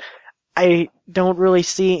it, and I don't really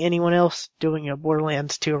see anyone else doing a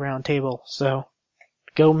Borderlands 2 roundtable, so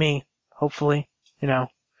go me. Hopefully no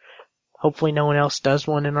one else does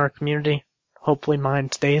one in our community. Hopefully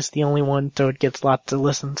mine stays the only one so it gets lots of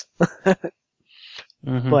listens.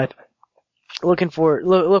 Mm-hmm. But look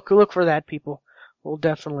for that, people. We'll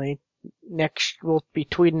definitely we'll be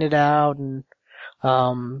tweeting it out and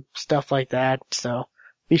stuff like that. So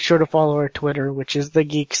be sure to follow our Twitter, which is the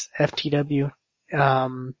GeeksFTW.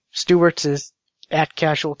 Stewart's is at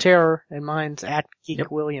Casual Terror and mine's at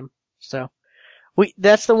Geek William. So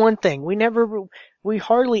that's the one thing. We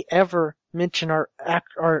hardly ever mention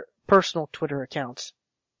our personal Twitter accounts.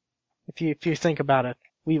 If you think about it,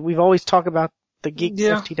 we've always talked about the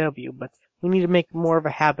GeeksFTW, but we need to make more of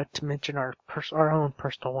a habit to mention our own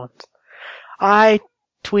personal ones. I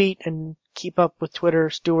tweet and keep up with Twitter.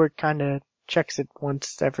 Stewart kind of checks it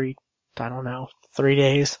once every, 3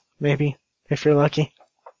 days, maybe, if you're lucky.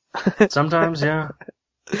 Sometimes, yeah.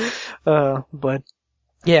 But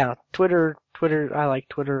yeah, Twitter, I like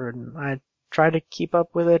Twitter and I try to keep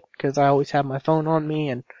up with it because I always have my phone on me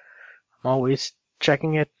and I'm always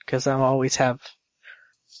checking it because I always have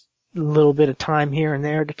a little bit of time here and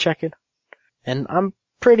there to check it. And I'm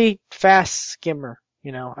pretty fast skimmer,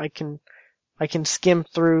 I can skim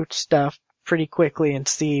through stuff pretty quickly and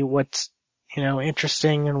see what's,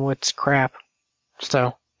 interesting and what's crap.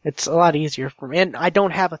 So it's a lot easier for me. And I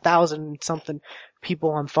don't have 1,000 something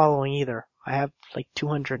people I'm following either. I have like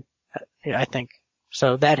 200, I think.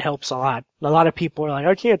 So that helps a lot. A lot of people are like,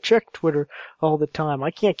 I can't check Twitter all the time.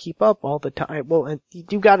 I can't keep up all the time. Well, and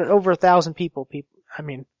you got over 1,000 people. I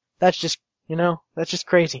mean, that's just, that's just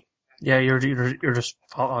crazy. Yeah, you're just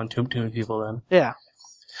following too many people then. Yeah.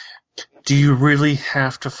 Do you really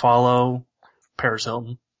have to follow Paris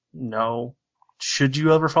Hilton? No. Should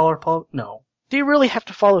you ever follow her? No. Do you really have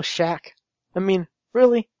to follow Shaq? I mean,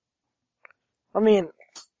 really? I mean,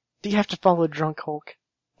 do you have to follow Drunk Hulk?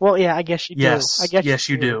 Well, yeah, I guess you do. Yes,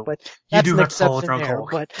 you do. But you do have to follow Drunk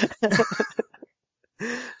Hulk.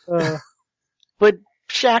 But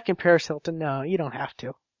Shaq and Paris Hilton, no, you don't have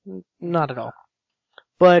to. Not at all.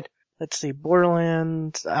 But let's see,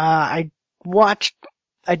 Borderlands. I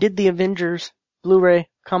did the Avengers Blu-ray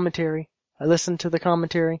commentary. I listened to the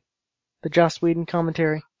commentary, the Joss Whedon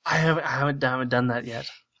commentary. I haven't done that yet.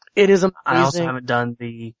 It is amazing. I also haven't done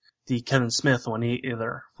the Kevin Smith one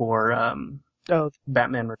either for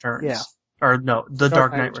Batman Returns. Yeah. Or no, the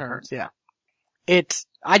Dark Knight Returns. Yeah.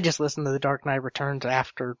 I just listened to the Dark Knight Returns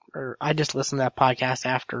I just listened to that podcast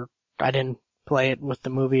after I didn't play it with the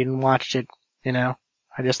movie and watched it, I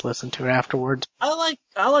just listened to it afterwards. I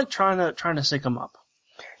like trying to sync them up.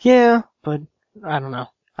 Yeah, but I don't know.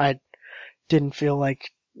 I didn't feel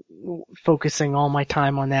like focusing all my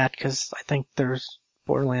time on that because I think there's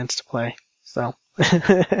Borderlands to play. So,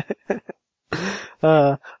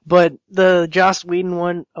 but the Joss Whedon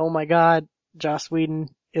one, oh my God, Joss Whedon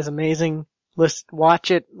is amazing.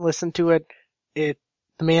 Watch it, listen to it. The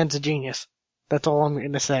man's a genius. That's all I'm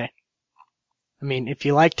gonna say. I mean, if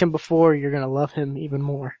you liked him before, you're gonna love him even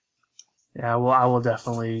more. Yeah, well, I will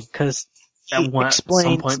definitely. Cause he at some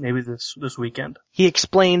explains, point, maybe this weekend. he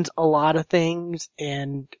explains a lot of things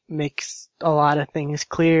and makes a lot of things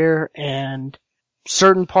clear, and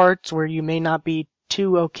certain parts where you may not be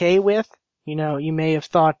too okay with, you know, you may have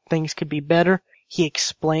thought things could be better. He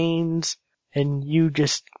explains, and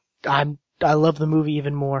I love the movie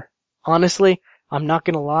even more. Honestly, I'm not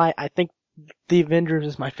gonna lie, I think The Avengers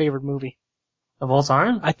is my favorite movie. Of all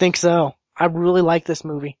time? I think so. I really like this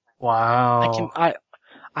movie. Wow.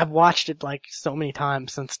 I've watched it like so many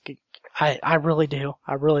times since I really do.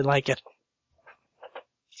 I really like it.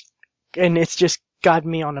 And it's just got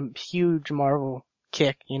me on a huge Marvel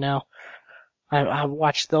kick, you know. I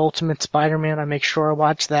watched the Ultimate Spider-Man. I make sure I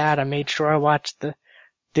watch that. I made sure I watched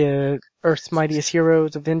the Earth's Mightiest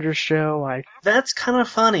Heroes Avengers show. That's kind of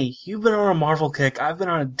funny. You've been on a Marvel kick. I've been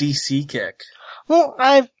on a DC kick. Well,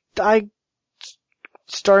 I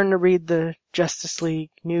starting to read the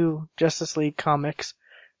new Justice League comics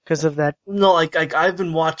because of that. No, like I've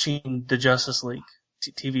been watching the Justice League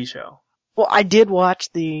TV show. Well, I did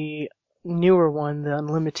watch the newer one, the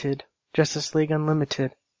Unlimited, Justice League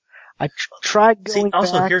Unlimited. I tried going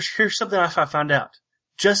also, back. here's something I found out.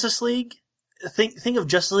 Justice League, think of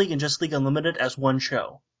Justice League and Justice League Unlimited as one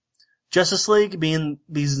show. Justice League being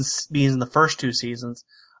in the first 2 seasons,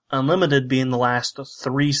 Unlimited being the last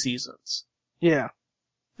 3 seasons. Yeah.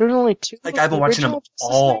 There's only 2. Like, I've been watching them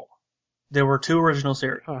all. There were 2 original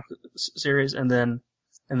Huh. series, and then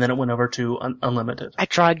it went over to Unlimited. I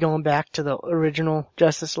tried going back to the original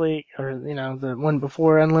Justice League, or, you know, the one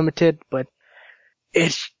before Unlimited, but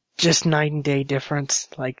it's just night and day difference.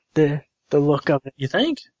 Like, the look of it. You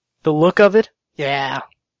think? The look of it? Yeah.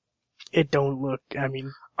 It don't look, I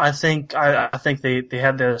mean. I think they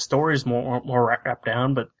had the stories more wrapped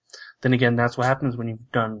down, but then again, that's what happens when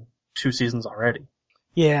you've done 2 seasons already.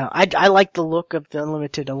 Yeah, I like the look of the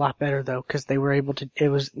Unlimited a lot better though, cause they were able to, it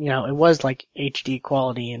was like HD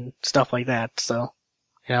quality and stuff like that, so,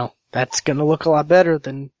 you know, that's gonna look a lot better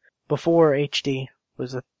than before HD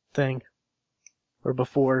was a thing. Or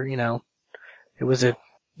before, you know, it was a...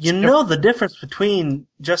 You know the difference between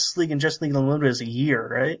Justice League and Justice League Unlimited is a year,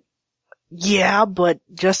 right? Yeah, but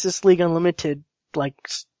Justice League Unlimited, like,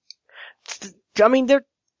 I mean,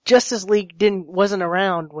 Justice League wasn't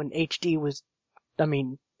around when HD was, I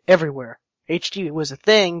mean, everywhere. HD was a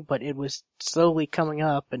thing, but it was slowly coming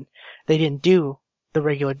up, and they didn't do the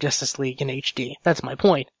regular Justice League in HD. That's my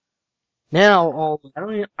point. Now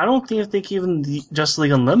I don't think even the Justice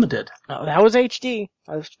League Unlimited. No, that was HD.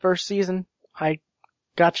 That was the first season. I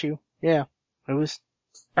got you. Yeah, it was.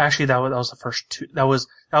 Actually, that was the first 2. That was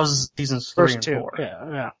seasons 3 and 4.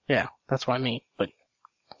 Yeah. That's what I mean. But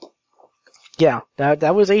yeah,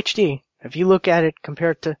 that was HD. If you look at it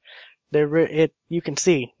compared to you can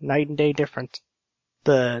see night and day difference.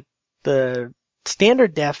 The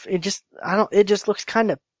standard def, it just looks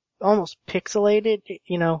kind of almost pixelated.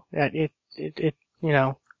 You know, you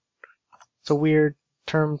know, it's a weird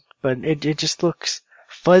term, but it just looks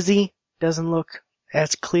fuzzy. Doesn't look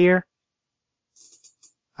as clear.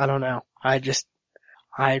 I don't know. I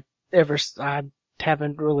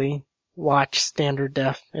haven't really watched standard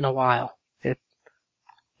def in a while.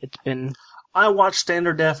 It's been. I watch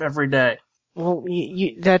standard def every day. Well,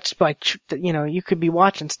 that's by, you know, you could be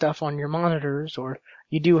watching stuff on your monitors, or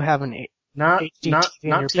you do have an HD TV in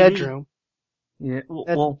your TV. bedroom. Yeah,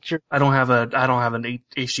 well, I don't have an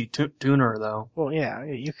HD tuner though. Well, yeah,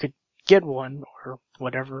 you could get one or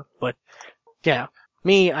whatever, but yeah,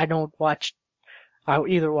 me, I don't watch. I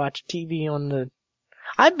either watch TV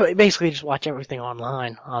I basically just watch everything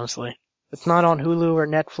online, honestly. It's not on Hulu or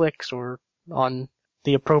Netflix or on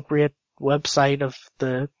the appropriate website of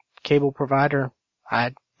the cable provider.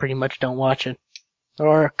 I pretty much don't watch it. There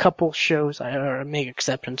are a couple shows I make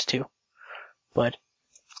exceptions to. But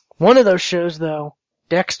one of those shows though,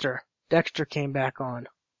 Dexter. Dexter came back on.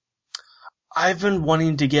 I've been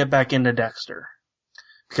wanting to get back into Dexter.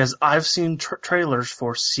 Because I've seen trailers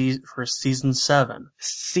for season 7.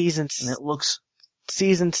 And it looks...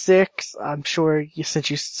 Season 6, I'm sure since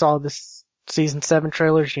you saw this season 7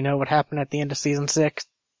 trailers, you know what happened at the end of season 6?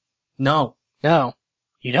 No. No.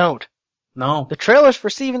 You don't. No. The trailers for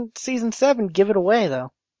season 7 give it away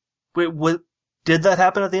though. Wait, did that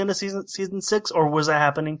happen at the end of season 6, or was that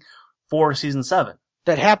happening for season 7?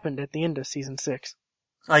 That happened at the end of season 6.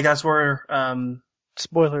 Like, that's where,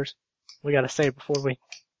 Spoilers. We gotta say before we...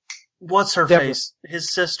 What's her Deborah. face?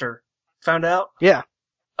 His sister. Found out? Yeah.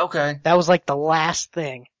 Okay. That was like the last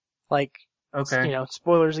thing. Like, okay. You know,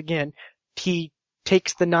 spoilers again. He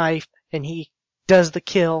takes the knife and he does the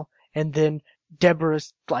kill, and then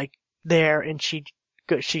Deborah's like there and she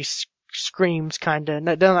screams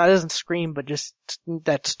kinda, doesn't scream, but just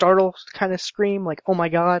that startle kind of scream, like, oh my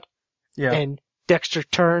god. Yeah. And Dexter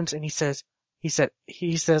turns and he says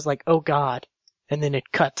like, oh god. And then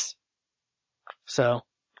it cuts. So,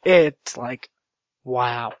 it's like,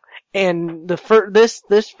 wow. And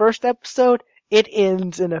this first episode, it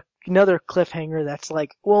ends in another cliffhanger that's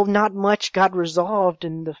like, well, not much got resolved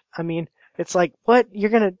it's like, what? You're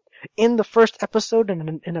gonna end the first episode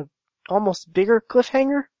in a almost bigger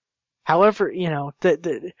cliffhanger? However,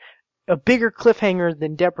 a bigger cliffhanger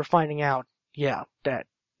than Deborah finding out. Yeah, that.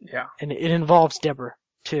 Yeah. And it involves Deborah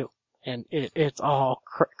too. And it's all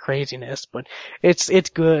craziness, but it's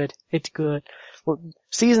good. It's good. Well,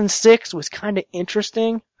 season 6 was kind of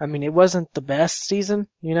interesting. I mean, it wasn't the best season,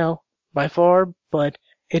 by far, but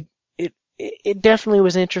it definitely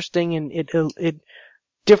was interesting, and it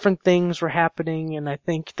different things were happening, and I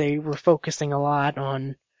think they were focusing a lot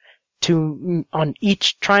on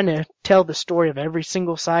each, trying to tell the story of every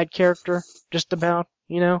single side character, just about,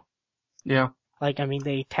 Yeah. Like, I mean,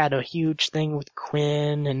 they had a huge thing with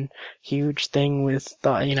Quinn and huge thing with,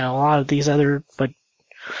 a lot of these other, but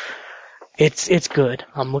it's good.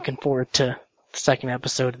 I'm looking forward to the second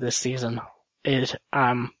episode of this season.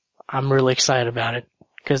 I'm really excited about it,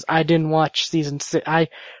 because I didn't watch season 6. I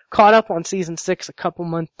caught up on season 6 a couple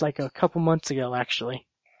months ago, actually,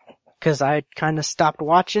 because I kind of stopped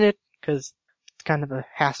watching it, because it's kind of a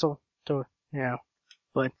hassle to,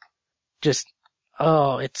 but just,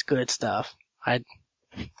 oh, it's good stuff. If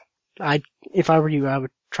I were you, I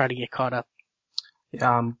would try to get caught up.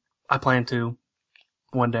 Yeah, I plan to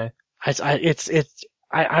one day.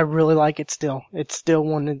 I really like it still. It's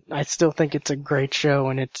still I still think it's a great show,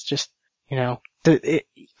 and it's just, I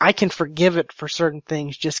can forgive it for certain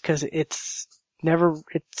things just cause the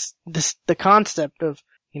concept of,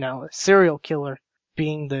 a serial killer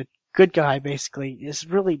being the good guy basically is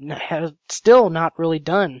really, still not really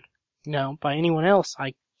done, by anyone else.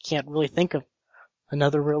 I can't really think of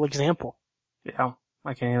another real example. Yeah,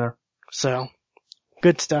 I can't either. So,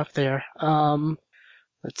 good stuff there.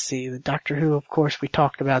 Let's see, the Doctor Who, of course, we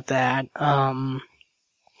talked about that.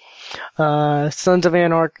 Sons of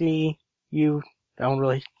Anarchy, you don't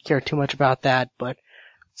really care too much about that, but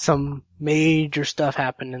some major stuff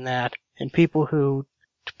happened in that, and they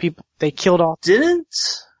killed off a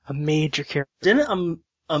major character. Didn't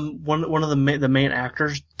one of the main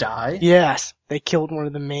actors die? Yes, they killed one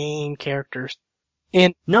of the main characters.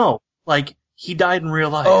 And no, like, he died in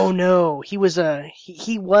real life. Oh no, he was kind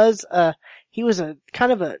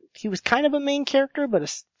of a main character, but a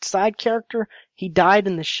side character. He died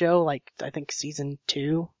in the show, like, I think season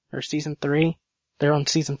 2 or season 3. They're on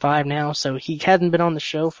season 5 now, so he hadn't been on the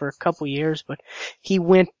show for a couple years, but he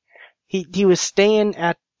was staying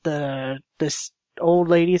at this old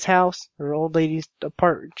lady's house, or old lady's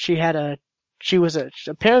apartment.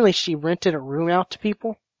 Apparently she rented a room out to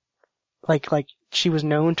people. Like she was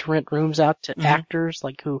known to rent rooms out to actors,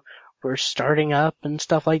 like, who were starting up and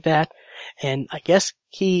stuff like that. And I guess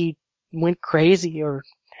he went crazy or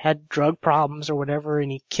had drug problems or whatever,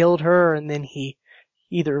 and he killed her, and then he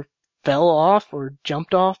either fell off or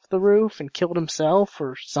jumped off the roof and killed himself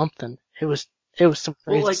or something. It was some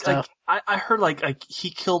crazy stuff. I heard like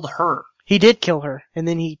he killed her. He did kill her, and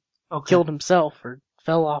then he killed himself or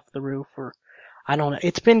fell off the roof, or I don't know.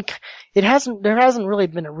 There hasn't really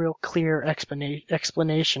been a real clear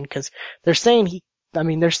explanation, because they're saying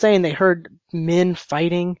they heard men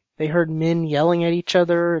fighting. They heard men yelling at each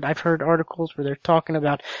other. And I've heard articles where they're talking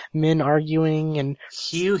about men arguing, and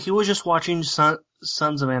he was just watching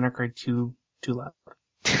Sons of Anarchy too loud.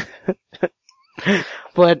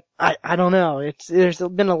 But I don't know. There's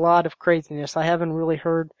been a lot of craziness. I haven't really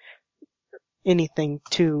heard anything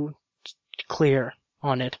too clear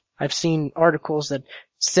on it. I've seen articles that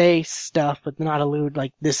say stuff but not allude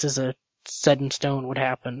like this is a set in stone would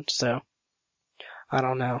happen. So I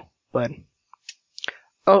don't know, but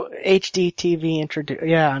HD TV introduced.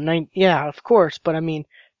 Yeah, of course. But I mean,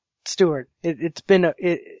 Stuart, it's been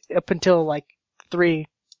up until like three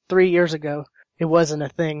years ago, it wasn't a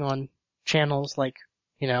thing on channels like,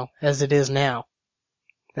 as it is now.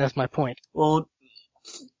 That's my point. Well,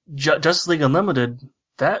 Justice League Unlimited,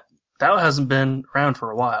 that hasn't been around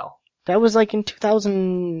for a while. That was like in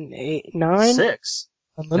 2009? 6.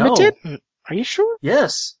 Unlimited? No. Are you sure?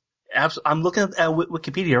 Yes. I'm looking at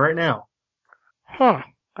Wikipedia right now. Huh.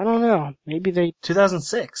 I don't know. Maybe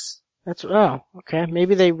 2006. Okay.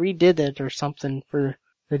 Maybe they redid it or something for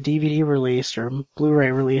the DVD release or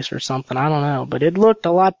Blu-ray release or something. I don't know. But it looked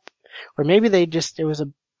a lot, or maybe it was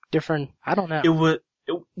a different, I don't know.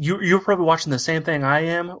 You're probably watching the same thing I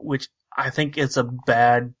am, which I think it's a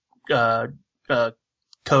bad,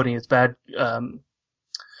 coding. It's bad.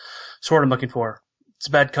 Sort I'm looking for. It's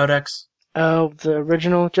a bad codex. Oh, the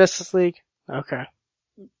original Justice League? Okay.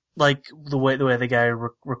 Like the way the guy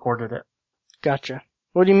recorded it. Gotcha.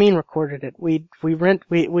 What do you mean recorded it? We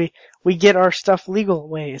get our stuff legal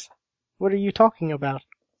ways. What are you talking about,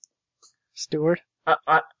 Stuart?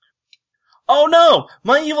 Oh no!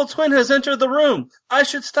 My evil twin has entered the room! I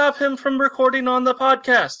should stop him from recording on the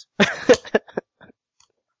podcast!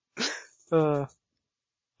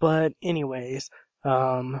 But anyways,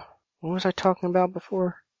 what was I talking about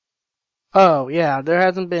before? Oh yeah, there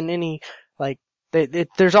hasn't been any, like,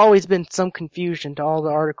 there's always been some confusion to all the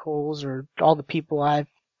articles or all the people I've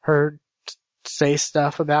heard say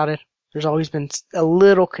stuff about it. There's always been a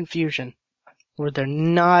little confusion where they're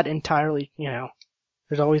not entirely,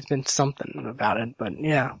 there's always been something about it, but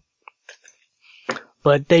yeah.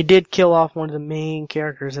 But they did kill off one of the main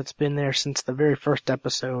characters that's been there since the very first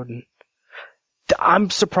episode, and I'm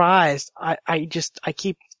surprised. I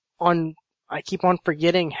keep on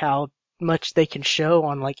forgetting how much they can show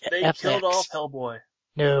on, like, They FX. killed off Hellboy.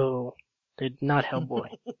 No, they did not Hellboy.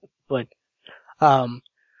 But,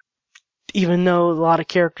 even though a lot of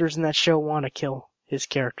characters in that show want to kill his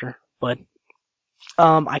character, but,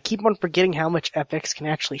 I keep on forgetting how much FX can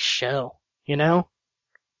actually show,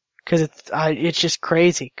 Cause it's just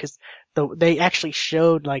crazy, cause they actually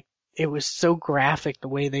showed, like, it was so graphic the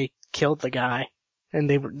way they killed the guy, and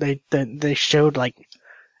they showed, like,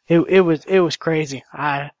 it was crazy.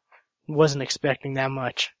 I wasn't expecting that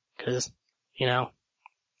much, cause,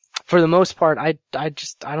 for the most part, I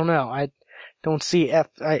don't know, I don't see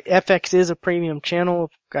FX is a premium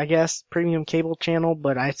channel, I guess, premium cable channel,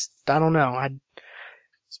 but I don't know,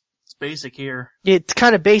 It's basic here. It's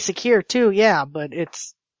kind of basic here too, yeah, but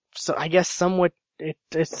it's, so I guess somewhat,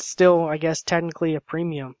 it's still, I guess, technically a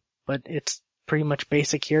premium, but it's pretty much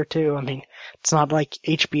basic here too. I mean, it's not like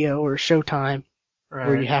HBO or Showtime, Right.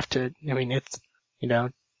 where you have to, I mean, it's,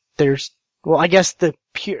 there's, well, I guess the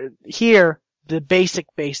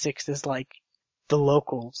basics is like the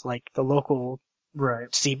locals, like the local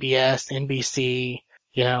Right. CBS, NBC,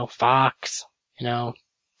 Fox,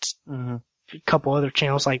 Mm-hmm. a couple other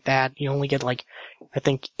channels like that. You only get, like, I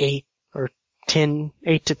think 8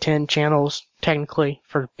 to 10 channels technically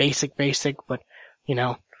for basic, but,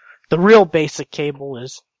 the real basic cable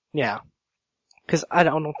is, yeah. Cause I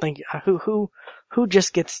don't think, who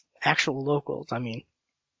just gets actual locals? I mean,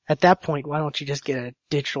 at that point, why don't you just get a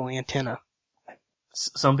digital antenna?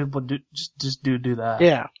 Some people do that.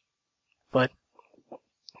 Yeah. But,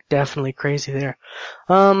 definitely crazy there.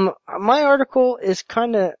 My article is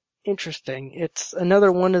kinda interesting. It's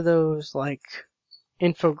another one of those, like,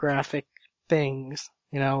 infographic things,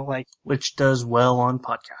 like, Which does well on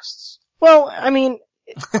podcasts. well, I mean,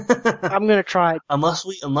 I'm gonna try. Unless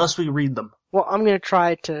we read them. Well, I'm gonna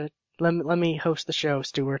try to, let me host the show,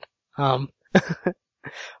 Stuart.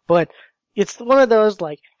 But it's one of those,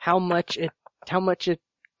 like, how much it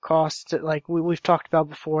costs to, like, we've talked about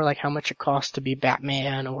before, like, how much it costs to be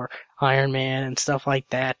Batman or Iron Man and stuff like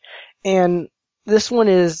that. And this one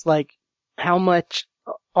is, like, how much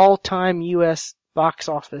all-time US box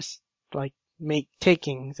office, like,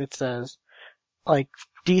 takings, it says, like,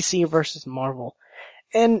 DC versus Marvel.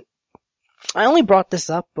 And I only brought this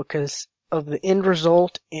up because of the end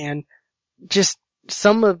result, and just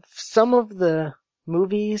some of the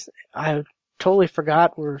movies I totally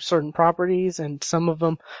forgot were certain properties, and some of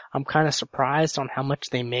them I'm kind of surprised on how much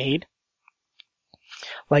they made.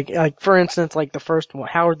 Like for instance, like the first one,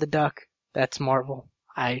 Howard the Duck, that's Marvel.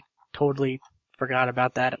 I totally forgot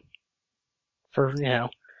about that. Yeah.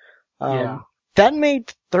 That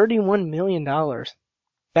made $31 million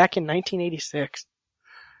back in 1986.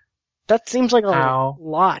 That seems like a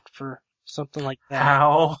lot for something like that.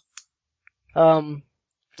 How?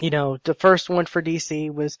 The first one for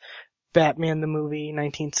DC was Batman the movie,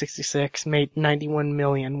 1966, made $91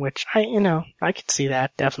 million, which I could see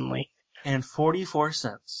that, definitely. And 44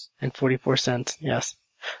 cents. And 44 cents, yes.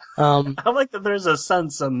 I like that there's a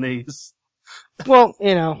cents on these. Well,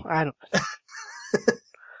 I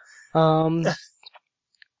don't.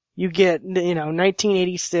 You get,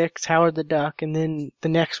 1986, Howard the Duck, and then the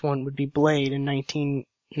next one would be Blade in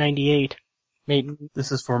 1998.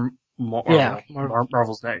 This is for Marvel. Yeah,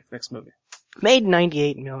 Marvel's next movie. Made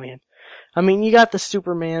 $98 million. I mean, you got the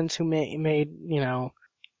Supermans who made,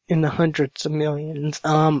 in the hundreds of millions.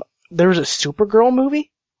 There was a Supergirl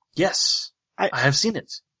movie? Yes. I have seen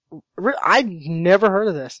it. I've never heard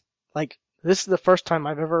of this. Like, this is the first time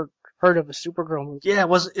I've ever heard of a Supergirl movie. Yeah,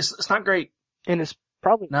 it's not great. And it's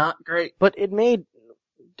probably not great. But it made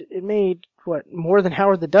what, more than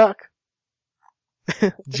Howard the Duck?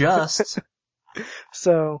 Just.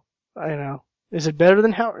 So, I don't know. Is it better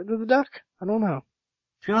than Howard the Duck? I don't know.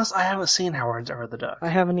 To be honest, I haven't seen Howard the Duck. I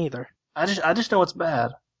haven't either. I just know it's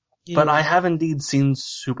bad. Yeah. But I have indeed seen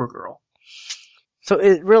Supergirl. So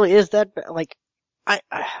it really is that bad? Like, I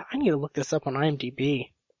need to look this up on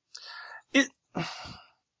IMDb. To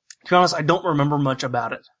be honest, I don't remember much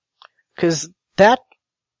about it. 'Cause that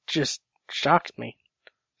just shocked me.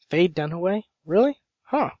 Faye Dunaway? Really?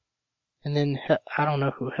 Huh. And then, I don't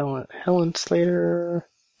know who Helen Slater,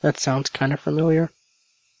 that sounds kind of familiar.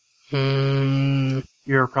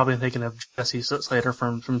 You're probably thinking of Jesse Slater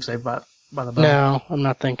from Saved by the Bell. No, I'm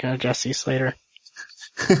not thinking of Jesse Slater.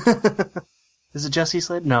 Is it Jesse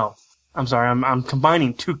Slater? No. I'm sorry, I'm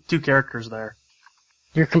combining two characters there.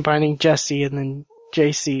 You're combining Jesse and then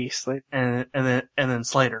JC Slater. And then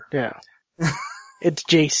Slater. Yeah. It's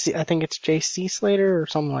JC, I think it's JC Slater or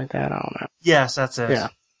something like that, I don't know. Yes, that's it. Yeah.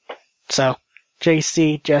 So,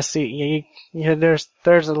 JC, Jesse, yeah, there's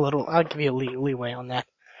a little, I'll give you a leeway on that.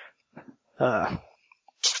 I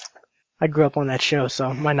grew up on that show,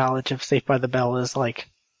 so my knowledge of Saved by the Bell is like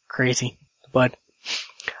crazy. But,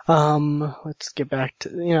 let's get back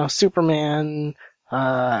to, Superman,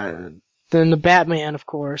 then the Batman, of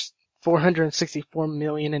course, $464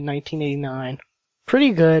 million in 1989.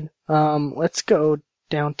 Pretty good. Let's go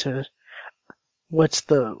down to,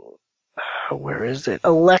 where is it?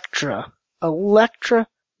 Elektra,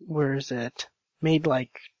 where is it? Made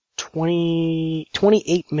like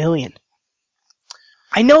 28 million.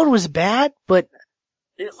 I know it was bad, but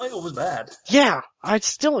It was bad. yeah, I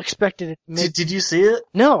still expected it to make... Did you see it?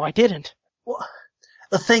 No, I didn't. Well,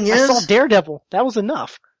 the thing is, I saw Daredevil. That was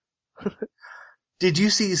enough. have you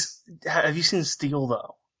seen Steel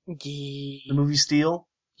though? The movie Steel?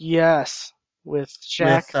 Yes. With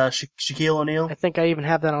Shaq. With Shaquille O'Neal? I think I even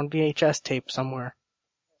have that on VHS tape somewhere.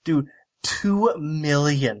 Dude, 2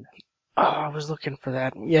 million. Oh, I was looking for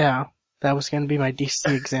that. Yeah, that was going to be my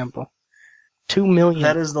DC example. 2 million.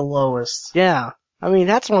 That is the lowest. Yeah. I mean,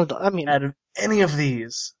 that's one of the, out of any of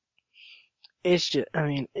these. It's just,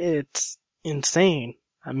 it's insane.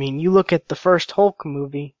 I mean, you look at the first Hulk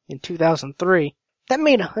movie in 2003, that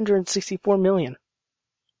made 164 million.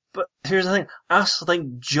 But here's the thing, I also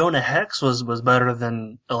think Jonah Hex was better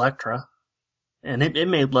than Elektra. And it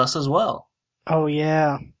made less as well. Oh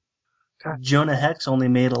yeah. God. Jonah Hex only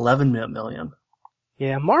made 11 million.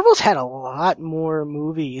 Yeah, Marvel's had a lot more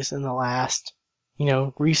movies in the last,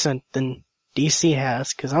 recent than DC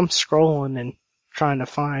has, cause I'm scrolling and trying to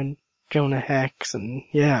find Jonah Hex and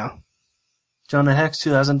yeah. Jonah Hex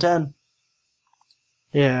 2010.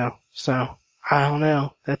 Yeah, so, I don't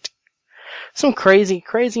know. That's some crazy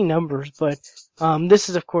numbers, but, this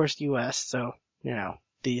is of course US, so,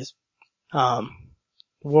 these,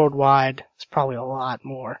 worldwide is probably a lot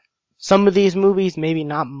more. Some of these movies, maybe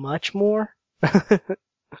not much more.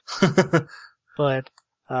 But,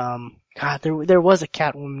 God, there was a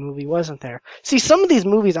Catwoman movie, wasn't there? See, some of these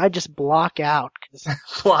movies I just block out.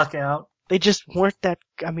 Block out? They just weren't that,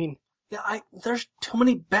 Yeah, there's too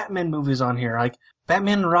many Batman movies on here. Like,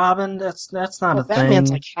 Batman and Robin, that's not a thing.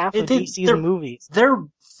 Batman's like half of DC's movies.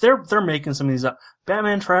 They're making some of these up.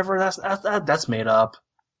 Batman Forever, that's made up.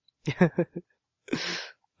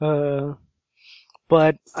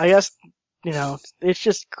 But I guess, it's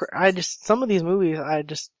just, some of these movies I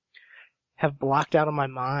just have blocked out of my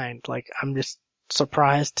mind. Like, I'm just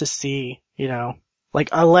surprised to see,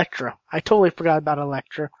 like Elektra. I totally forgot about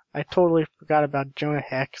Elektra. I totally forgot about Jonah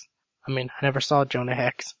Hex. I never saw Jonah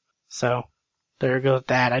Hex. So, there goes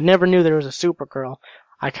that. I never knew there was a Supergirl.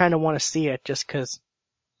 I kinda wanna see it just 'cause,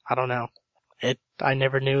 I don't know. I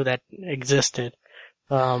never knew that existed.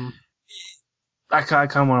 I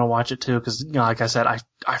kind of want to watch it too, because like I said,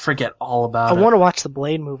 I forget all about it. I want to watch the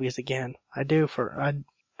Blade movies again. I do.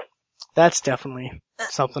 That's definitely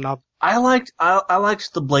something I liked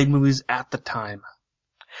the Blade movies at the time.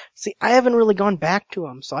 See, I haven't really gone back to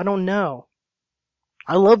them, so I don't know.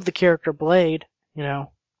 I love the character Blade.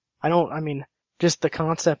 Just the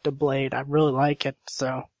concept of Blade. I really like it.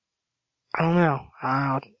 So I don't know.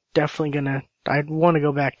 I'd want to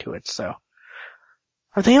go back to it. So.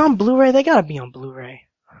 Are they on Blu-ray? They gotta be on Blu-ray.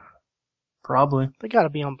 Probably. They gotta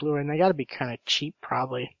be on Blu-ray, and they gotta be kinda cheap,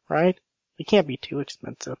 probably, right? They can't be too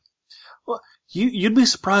expensive. Well, you'd be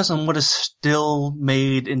surprised on what is still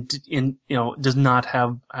made in does not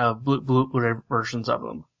have Blu-ray versions of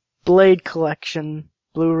them. Blade Collection,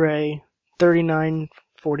 Blu-ray,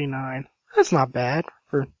 $39.49. That's not bad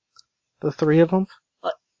for the three of them.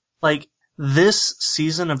 Like, this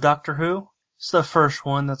season of Doctor Who, it's the first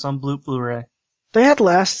one that's on Blu-ray. They had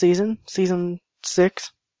last season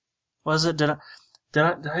 6. Was it? Did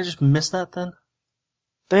I just miss that then?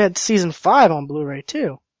 They had season 5 on Blu-ray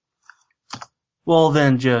too. Well,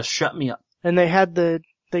 then just shut me up. And they got the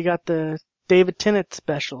David Tennant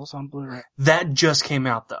specials on Blu-ray. That just came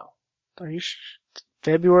out, though. Are you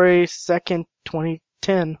February 2nd,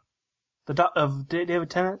 2010. Of David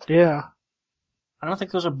Tennant? Yeah. I don't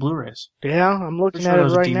think those are Blu-rays. Yeah, I'm looking at it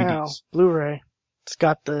right now. Blu-ray. It's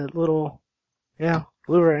got the little,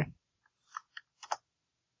 Blu-ray.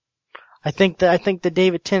 I think the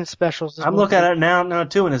David Tennant specials. I'm looking at it now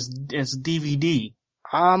too, and it's DVD.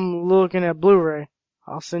 I'm looking at Blu-ray.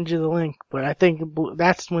 I'll send you the link, but I think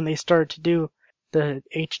that's when they started to do the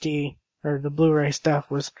HD or the Blu-ray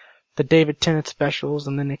stuff, was the David Tennant specials,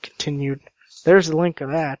 and then it continued. There's a link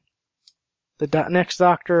of that. The Next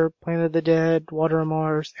Doctor, Planet of the Dead, Water of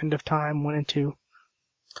Mars, End of Time, 1 and 2.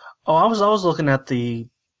 Oh, I was looking at the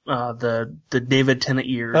David Tennant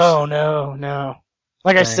years. Oh no.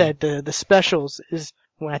 Like I said, the specials is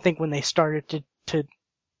when they started to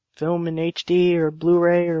film in HD or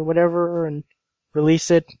Blu-ray or whatever and release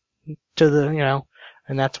it to the,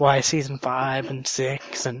 and that's why season 5 and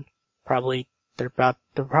 6 and they're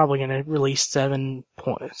probably gonna release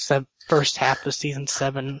first half of season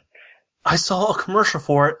 7. I saw a commercial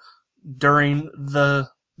for it during the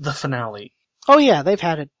finale. Oh yeah, they've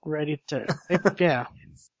had it ready yeah.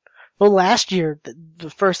 Well, last year, the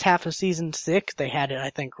first half of season 6, they had it, I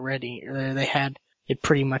think, ready. They had it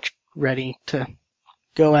pretty much ready to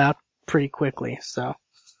go out pretty quickly, so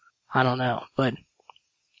I don't know. But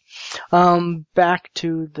back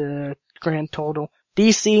to the grand total.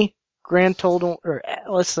 DC grand total, or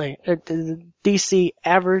let's say, the DC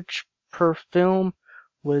average per film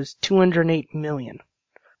was $208 million.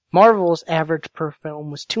 Marvel's average per film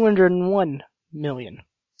was $201 million.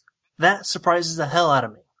 That surprises the hell out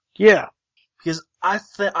of me. Yeah. Because I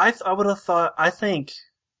would have thought,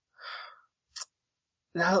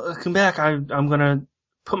 now looking back, I'm gonna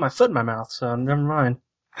put my foot in my mouth, so never mind.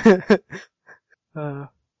 I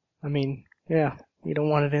mean, yeah, you don't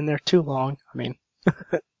want it in there too long. I mean,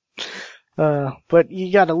 but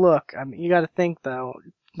you gotta look. I mean, you gotta think though.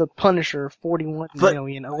 The Punisher, 41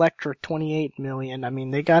 million. Elektra, 28 million. I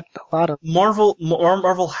mean, they got a lot of... Marvel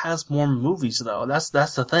has more movies though. That's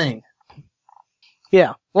the thing.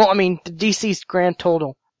 Yeah. Well, I mean, the DC's grand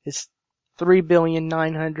total is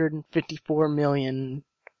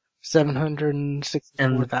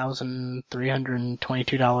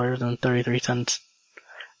 $3,954,764,322.33.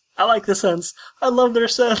 I like the cents. I love their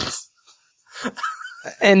cents.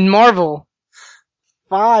 And Marvel,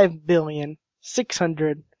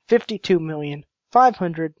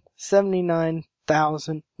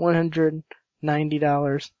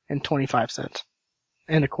 $5,652,579,190.25.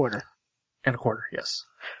 And a quarter. And a quarter, yes.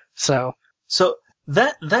 So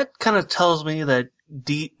that kind of tells me that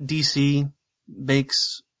DC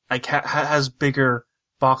makes, has bigger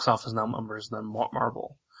box office numbers than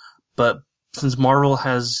Marvel. But since Marvel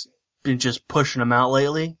has been just pushing them out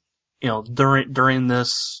lately, during the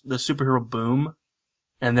superhero boom,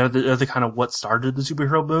 and they're the kind of what started the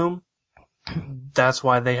superhero boom, that's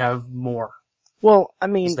why they have more. Well, I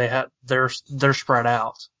mean, they're spread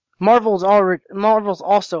out. Marvel's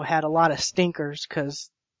also had a lot of stinkers because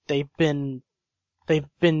they've been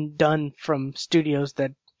done from studios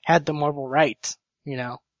that had the Marvel rights,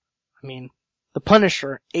 I mean, The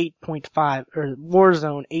Punisher, 8.5, or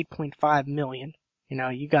Warzone, 8.5 million.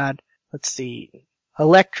 You got, let's see,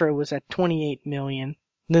 Elektra was at 28 million.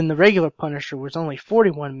 Then the regular Punisher was only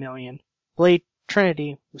 41 million. Blade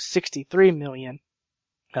Trinity was 63 million.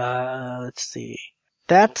 Let's see.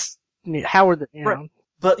 That's, how are the, Right.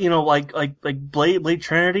 But, like Blade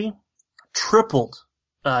Trinity tripled,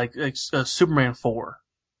 Superman 4.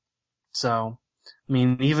 So, I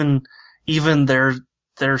mean, even their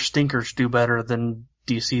stinkers do better than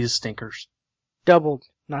DC's stinkers. Doubled,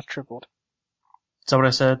 not tripled. Is that what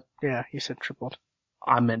I said? Yeah, you said tripled.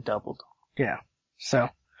 I meant doubled. Yeah. So,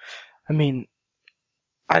 I mean,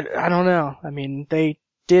 I don't know. I mean, they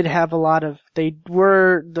did have they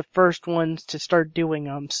were the first ones to start doing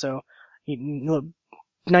them, so,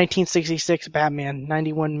 1966 Batman,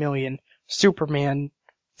 91 million. Superman,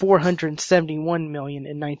 471 million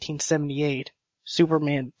in 1978.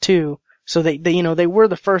 Superman 2. So they were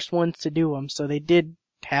the first ones to do them, so they did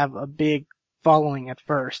have a big following at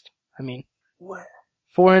first. I mean, what?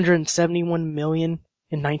 471 million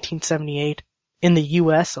in 1978 in the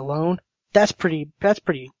US alone. That's pretty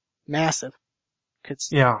massive. 'Cause,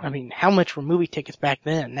 yeah. I mean, how much were movie tickets back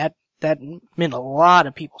then? That meant a lot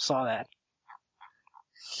of people saw that.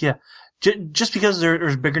 Yeah. Just because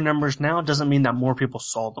there's bigger numbers now doesn't mean that more people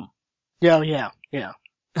saw them. Yeah.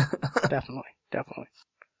 Definitely.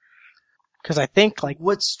 Cause I think like,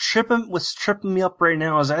 What's tripping me up right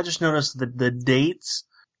now is I just noticed the dates.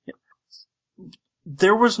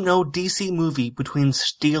 There was no DC movie between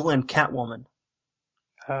Steel and Catwoman.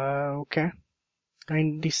 okay.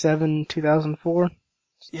 97, 2004.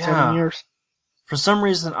 Yeah. 7 years. For some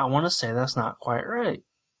reason, I want to say that's not quite right.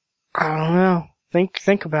 I don't know.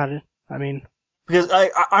 Think about it. I mean, Because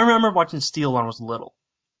I remember watching Steel when I was little.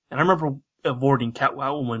 And I remember avoiding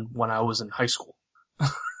Catwoman when I was in high school.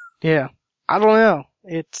 yeah. I don't know.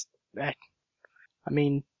 I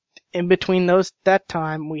mean, in between that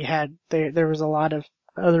time, there was a lot of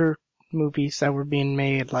other movies that were being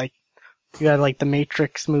made, like, you had like the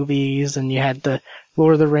Matrix movies, and you had the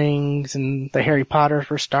Lord of the Rings, and the Harry Potters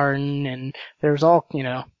were starting, and there was all,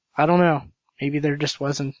 I don't know. Maybe there just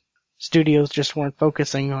wasn't, studios just weren't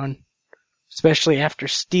focusing on, especially after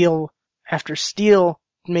Steel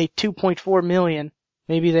made 2.4 million,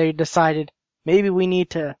 maybe they decided, maybe we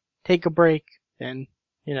need to take a break, and,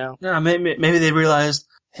 Yeah, maybe they realized,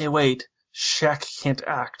 hey wait, Shaq can't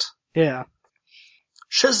act. yeah.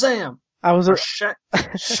 Shazam! I was, Shazam!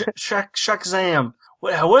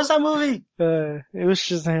 What is that movie? it was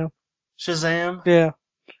Shazam. Shazam? Yeah.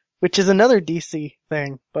 Which is another DC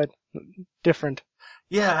thing, but different.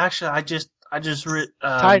 Yeah, actually, I just read,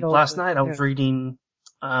 Title, last night I was yeah. reading,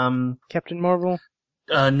 Captain Marvel?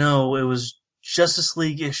 no, it was Justice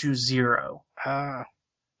League issue 0. Ah.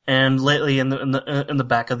 And lately in the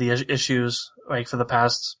back of the issues, like for the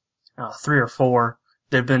past 3 or 4,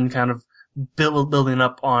 they've been kind of building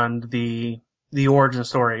up on the origin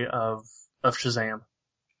story of Shazam.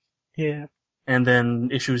 Yeah. And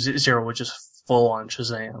then issue 0, which is full on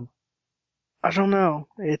Shazam. I don't know.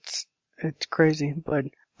 It's crazy, but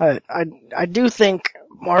I do think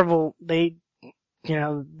Marvel, there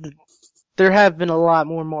have been a lot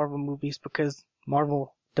more Marvel movies because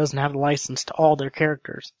Marvel doesn't have a license to all their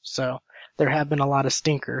characters. So there have been a lot of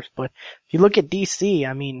stinkers. But if you look at DC,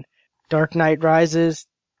 I mean, Dark Knight Rises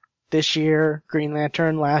this year, Green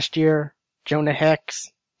Lantern last year, Jonah Hex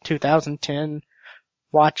 2010,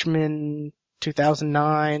 Watchmen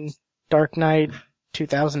 2009, Dark Knight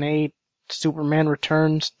 2008, Superman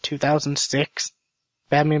Returns 2006,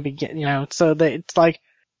 Batman Begins, so it's like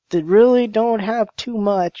they really don't have too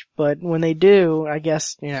much, but when they do, I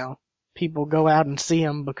guess, people go out and see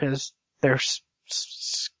them because they're,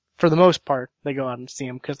 for the most part, they go out and see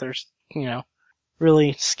them because they're,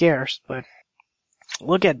 really scarce, but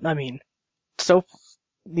look at, the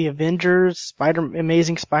Avengers,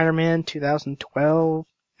 Amazing Spider-Man 2012,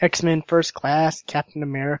 X-Men First Class, Captain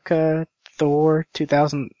America, Thor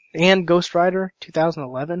 2000, and Ghost Rider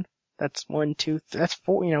 2011. That's 1, 2, that's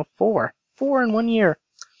 4, 4. 4 in 1 year.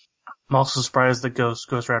 I'm also surprised that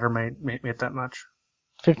Ghost Rider made that much.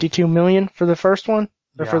 52 million for the first one?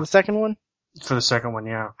 Or for the second one? For the second one,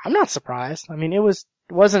 yeah. I'm not surprised. I mean, it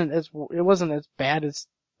wasn't as bad as,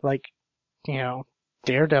 like,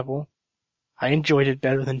 Daredevil. I enjoyed it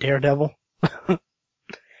better than Daredevil.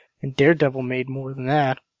 And Daredevil made more than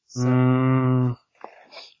that. So.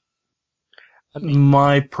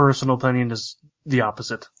 My personal opinion is the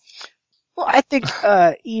opposite. Well, I think,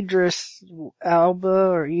 Idris Elba,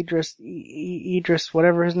 or Idris,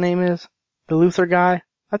 whatever his name is, the Luther guy,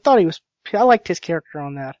 I liked his character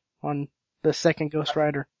on the second Ghost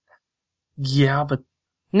Rider. Yeah, but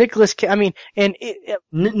Nicolas Cage,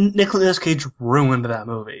 Nicolas Cage ruined that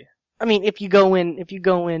movie. I mean, if you go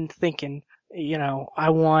in thinking, I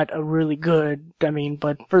want a really good,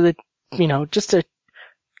 but for the, just a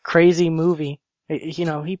crazy movie,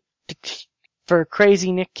 for a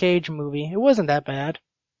crazy Nick Cage movie, it wasn't that bad.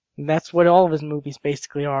 And that's what all of his movies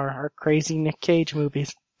basically are crazy Nick Cage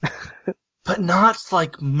movies. But not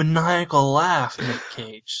like maniacal laugh Nick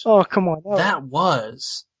Cage. Oh, come on. Oh. That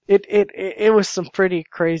was. It was some pretty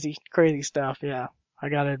crazy stuff, yeah. I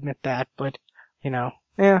gotta admit that, but, yeah.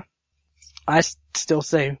 I still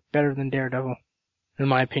say better than Daredevil, in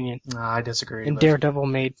my opinion. I disagree. And Daredevil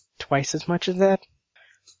made twice as much as that.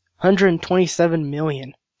 127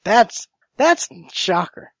 million. That's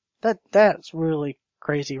shocker. That's really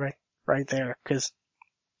crazy right there, cause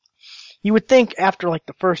you would think after like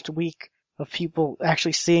the first week of people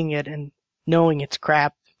actually seeing it and knowing it's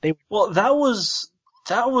crap, Well, that was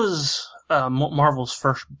Marvel's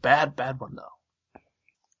first bad one though.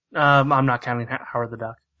 I'm not counting Howard the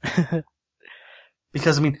Duck.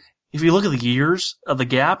 Because, if you look at the years of the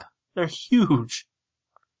gap, they're huge.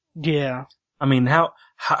 Yeah.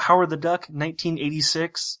 Howard the Duck,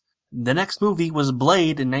 1986. The next movie was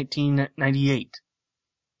Blade in 1998.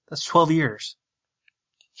 That's 12 years.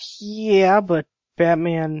 Yeah, but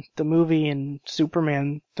Batman, the movie, and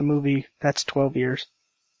Superman, the movie, that's 12 years.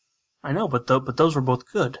 I know, but those were both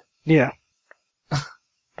good. Yeah.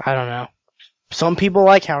 I don't know. Some people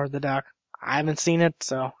like Howard the Duck. I haven't seen it,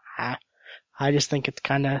 so I just think it's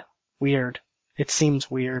kind of weird. It seems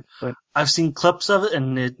weird, but I've seen clips of it,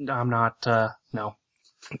 and I'm not, no.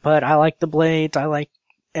 but I like the Blades. I like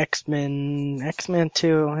X-Men. X-Men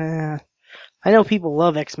 2. I know people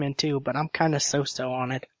love X-Men 2, but I'm kind of so-so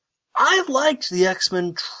on it. I liked the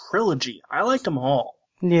X-Men trilogy. I liked them all.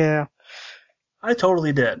 Yeah. I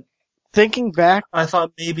totally did. Thinking back, I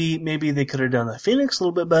thought maybe they could have done the Phoenix a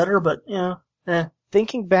little bit better, but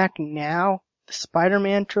thinking back now, the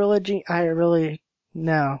Spider-Man trilogy, I really,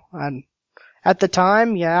 no. At the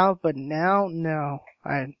time, yeah, but now, no.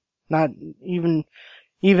 Not even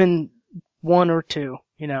one or two,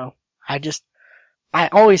 you know. I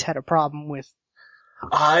always had a problem with.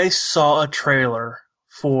 I saw a trailer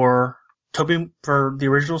for the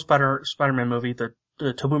original Spider-Man movie, the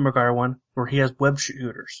Tobey Maguire one, where he has web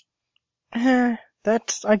shooters.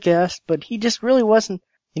 That's, I guess, but he just really wasn't,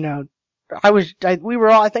 you know, I think we were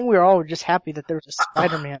all just happy that there was a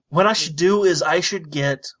Spider-Man. What I should do is I should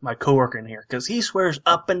get my coworker in here, because he swears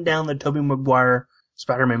up and down the Tobey Maguire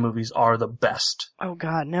Spider-Man movies are the best. Oh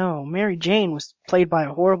god, no. Mary Jane was played by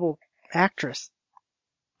a horrible actress.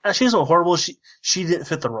 She's so horrible, she didn't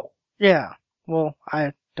fit the role. Yeah. Well,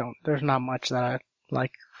 there's not much that I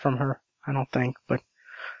like from her, I don't think, but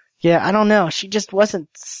yeah, I don't know. She just wasn't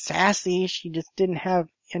sassy. She just didn't have,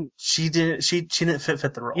 she didn't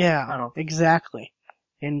fit the role. Yeah, exactly.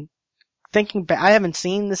 And thinking back, I haven't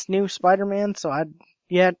seen this new Spider-Man, so I'm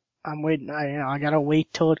waiting. I gotta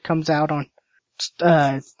wait till it comes out on,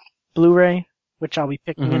 Blu-ray, which I'll be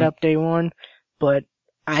picking it up day one. But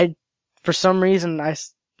for some reason, I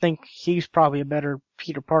think he's probably a better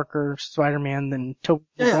Peter Parker Spider-Man than Tobey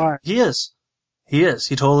Maguire. He is. He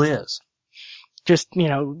totally is. Just,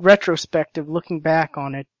 retrospective, looking back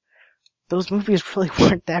on it, those movies really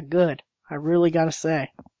weren't that good. I really gotta say.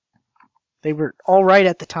 They were alright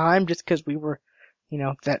at the time, just cause we were,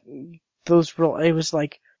 it was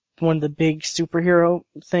like one of the big superhero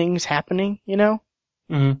things happening,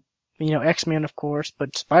 Mm-hmm. X-Men, of course,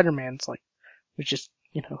 but Spider-Man's was just,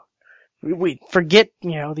 we forget,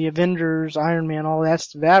 the Avengers, Iron Man, all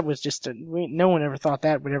that was just no one ever thought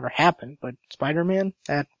that would ever happen, but Spider-Man,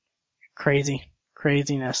 that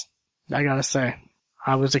craziness, I gotta say.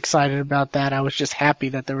 I was excited about that. I was just happy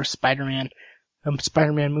that there was Spider-Man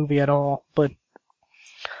movie at all, but,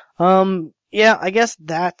 yeah, I guess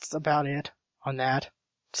that's about it on that.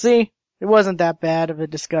 See, it wasn't that bad of a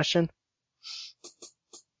discussion.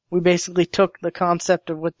 We basically took the concept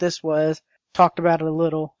of what this was, talked about it a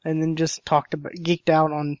little, and then just geeked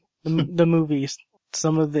out on the movies,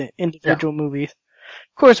 some of the individual movies.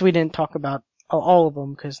 Of course, we didn't talk about all of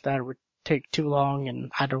them, because that would take too long,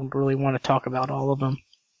 and I don't really want to talk about all of them.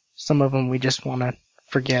 Some of them we just want to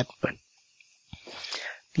forget, but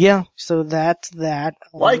yeah, so that's that.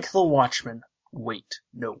 Like The Watchmen. Wait,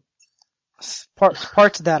 no.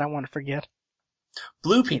 Parts of that I want to forget.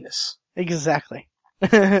 Blue penis. Exactly.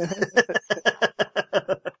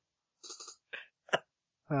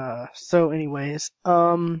 So anyways,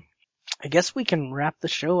 I guess we can wrap the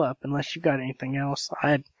show up unless you got anything else.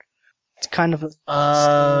 It's kind of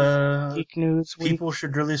a geek news week. People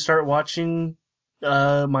should really start watching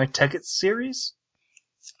my Tekkit series.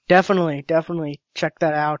 Definitely check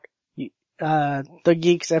that out.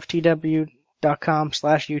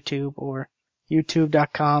 thegeeksftw.com/YouTube or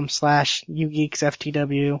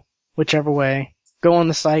youtube.com/ugeeksftw, whichever way. Go on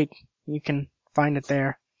the site, you can find it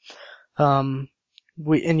there. If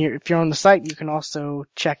you're on the site, you can also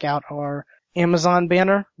check out our Amazon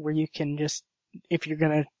banner, where you can just, if you're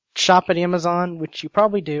gonna shop at Amazon, which you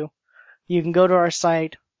probably do, you can go to our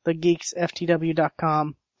site,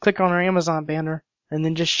 thegeeksftw.com, click on our Amazon banner, and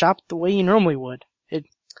then just shop the way you normally would. It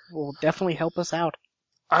will definitely help us out.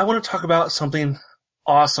 I want to talk about something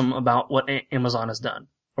awesome about what Amazon has done,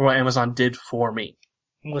 or what Amazon did for me.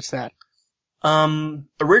 What's that?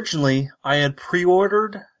 Originally, I had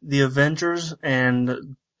pre-ordered the Avengers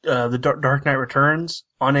and the Dark Knight Returns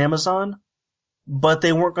on Amazon, but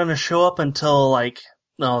they weren't going to show up until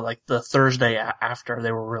the Thursday after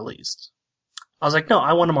they were released. I was like, no,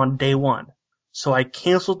 I want them on day one. So I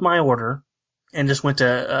canceled my order and just went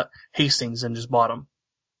to Hastings and just bought them.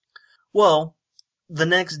 Well, the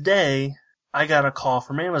next day, I got a call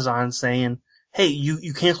from Amazon saying, hey,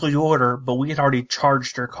 you canceled your order, but we had already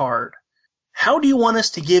charged your card. How do you want us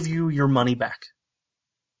to give you your money back?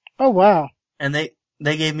 Oh, wow. And they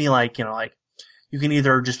gave me you can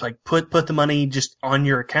either just put the money just on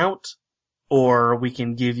your account, or we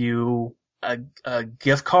can give you a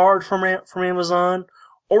gift card from Amazon,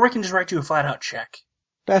 or we can just write you a flat out check.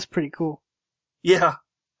 That's pretty cool. Yeah.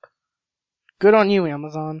 Good on you,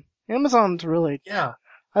 Amazon. Amazon's really, Yeah.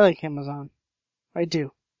 I like Amazon. I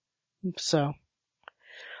do. So,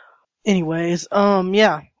 anyways,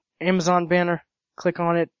 yeah, Amazon banner. Click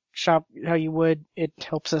on it, shop how you would. It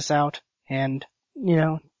helps us out. And, you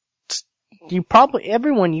know,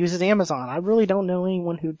 everyone uses Amazon. I really don't know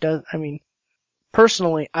anyone who does,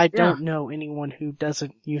 personally, I don't know anyone who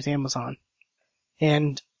doesn't use Amazon.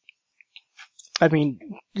 And,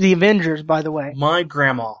 the Avengers, by the way. My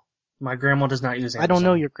grandma does not use Amazon. I don't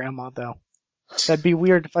know your grandma, though. That'd be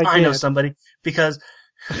weird if I did. I know somebody, because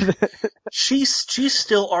she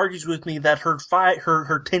still argues with me that her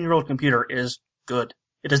 10-year-old computer is good.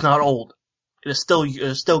 It is not old. It is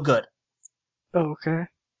still good. Oh, okay.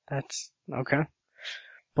 That's okay.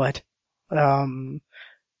 But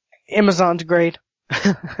Amazon's great.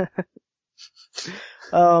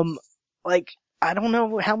 I don't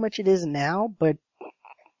know how much it is now, but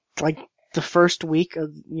like the first week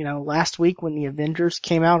of, last week when the Avengers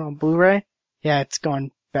came out on Blu-ray, yeah, it's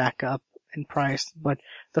gone back up in price. But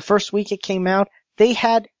the first week it came out, they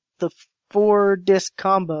had the 4-disc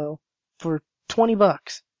combo for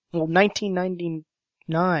 $20. Well,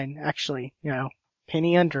 $19.99 actually,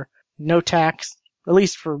 penny under. No tax, at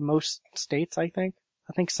least for most states, I think.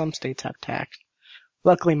 I think some states have tax.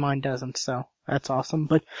 Luckily mine doesn't, so that's awesome.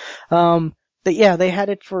 But yeah, they had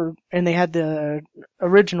it and they had the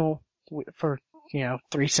original for,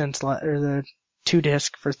 3 cents less, or the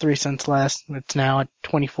 2-disc for 3 cents less. It's now at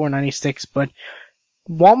 $24.96, but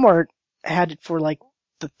Walmart had it for like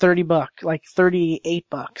the $38.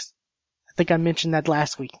 I think I mentioned that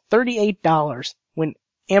last week. $38 when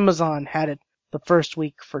Amazon had it the first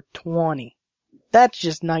week for $20. That's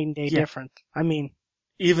just night and day difference.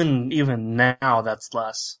 Even now, that's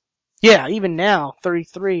less. Yeah, even now,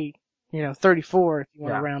 33, 34 if you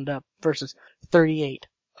want to round up versus 38.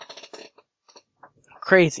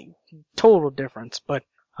 Crazy. Total difference. But,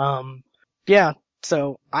 yeah,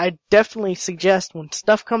 so I definitely suggest when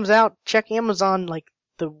stuff comes out, check Amazon like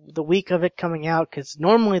the week of it coming out, cause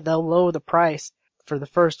normally they'll lower the price for the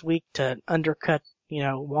first week to undercut,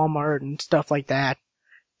 Walmart and stuff like that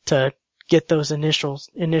to get those initial,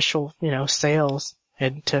 sales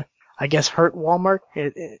and to, I guess, hurt Walmart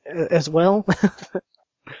as well.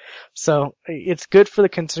 So it's good for the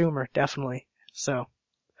consumer, definitely. So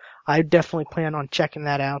I definitely plan on checking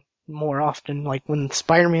that out more often. Like when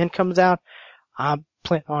Spider-Man comes out, I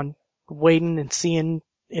plan on waiting and seeing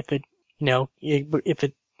if it,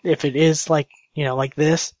 if it is like, like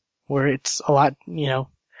this, where it's a lot,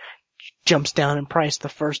 jumps down in price the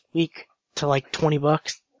first week to like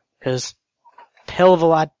 $20, cause hell of a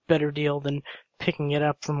lot better deal than picking it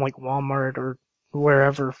up from like Walmart or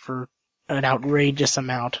wherever for an outrageous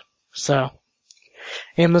amount. So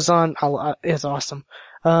Amazon is awesome.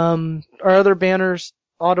 Our other banners,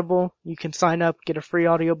 Audible, you can sign up, get a free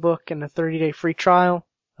audiobook and a 30-day free trial.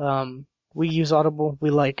 We use Audible. We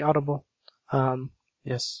like Audible.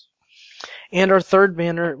 Yes. And our third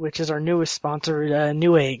banner, which is our newest sponsor,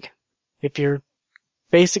 Newegg. If you're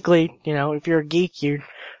basically, if you're a geek,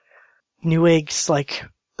 Newegg's like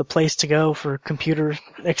the place to go for computer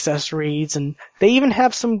accessories, and they even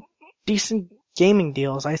have some decent gaming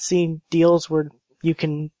deals. I've seen deals where you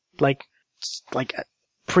can like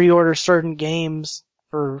pre-order certain games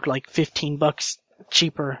for like $15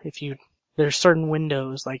 cheaper there's certain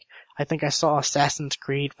windows. Like I think I saw Assassin's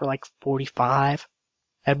Creed for like $45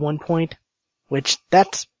 at one point, which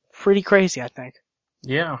that's pretty crazy, I think.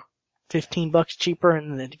 Yeah. $15 cheaper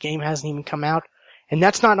and the game hasn't even come out. And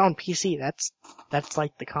that's not on PC. That's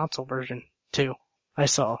like the console version too. I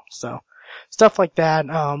saw. So stuff like that.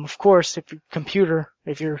 Of course, if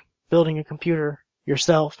you're building a computer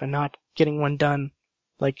yourself and not getting one done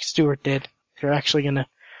like Stuart did, if you're actually gonna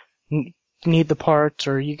need the parts,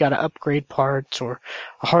 or you gotta upgrade parts, or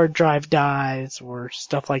a hard drive dies, or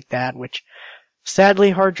stuff like that, which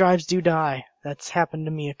sadly hard drives do die. That's happened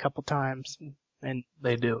to me a couple times. And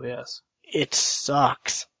they do, yes. It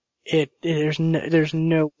sucks. There's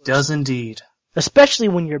no. Does indeed. Especially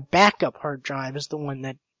when your backup hard drive is the one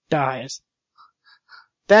that dies.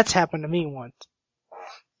 That's happened to me once.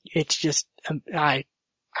 It's just,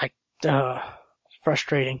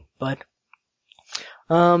 frustrating, but,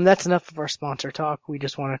 that's enough of our sponsor talk. We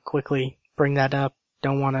just want to quickly bring that up.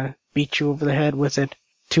 Don't want to beat you over the head with it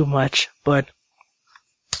too much, but,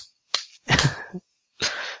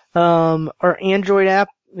 our Android app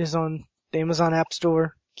is on the Amazon App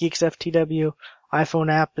Store. GeeksFTW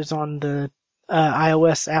iPhone app is on the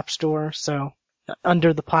iOS App Store. So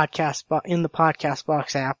under the podcast in the Podcast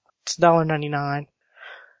Box app, it's $1.99.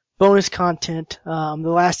 Bonus content.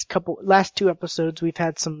 The last 2 episodes we've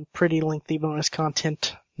had some pretty lengthy bonus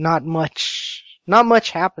content. not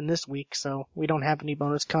much happened this week, so we don't have any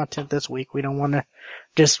bonus content this week. We don't want to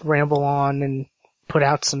just ramble on and put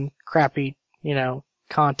out some crappy,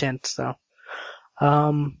 content, so.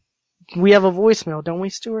 We have a voicemail, don't we,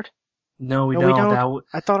 Stuart? No, we No, don't. we don't?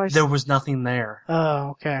 I thought there was nothing there. Oh,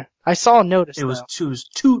 okay. I saw a notice, It was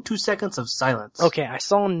though. two seconds of silence. Okay, I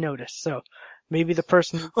saw a notice, so maybe the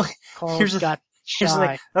person who called got Here's the shy.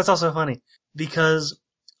 thing. That's also funny because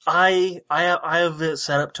I have it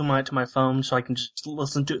set up to my phone so I can just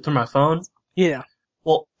listen to it through my phone. Yeah.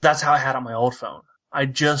 Well, that's how I had it on my old phone. I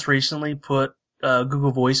just recently put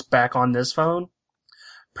Google Voice back on this phone.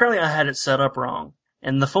 Apparently I had it set up wrong,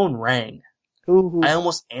 and the phone rang. Ooh. I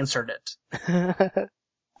almost answered it.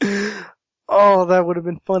 Oh, that would have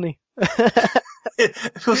been funny. It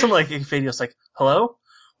feels something like Fadio's like, hello?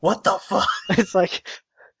 What the fuck? It's like,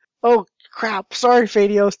 oh crap, sorry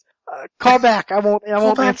Fadios. Call back. I won't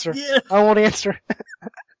answer. Yeah. I won't answer.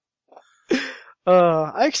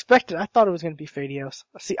 I expected, I thought it was going to be Fadios.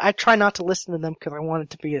 See, I try not to listen to them because I want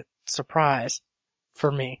it to be a surprise for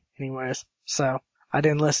me anyways. So, I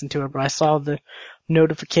didn't listen to it, but I saw the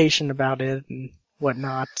notification about it and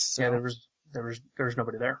whatnot. So. Yeah, there was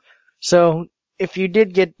nobody there. So, if you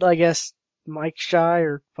did get, I guess, mic shy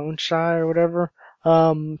or phone shy or whatever,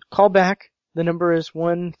 call back. The number is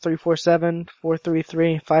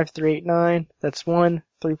 1-347-433-5389. That's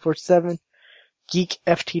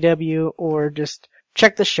 1-347-GeeksFTW, or just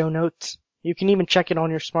check the show notes. You can even check it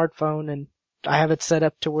on your smartphone, and I have it set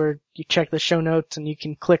up to where you check the show notes and you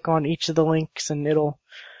can click on each of the links and it'll,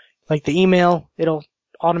 like the email, it'll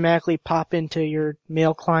automatically pop into your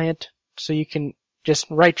mail client, so you can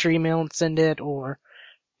just write your email and send it, or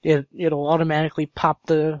it'll automatically pop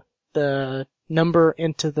the number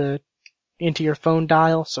into your phone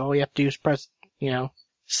dial, so all you have to do is press,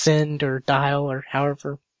 send or dial or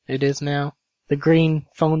however it is now. The green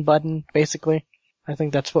phone button, basically. I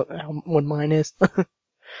think that's what mine is.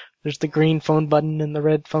 There's the green phone button and the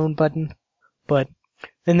red phone button. But,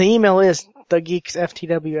 and the email is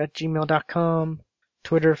thegeeksftw@gmail.com,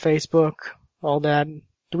 Twitter, Facebook, all that.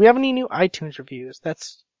 Do we have any new iTunes reviews? I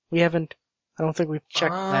don't think we've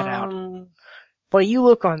checked that out. But you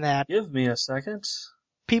look on that. Give me a second.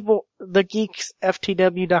 People,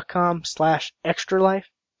 thegeeksftw.com/extralife.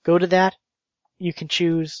 Go to that. You can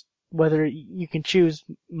choose whether you can choose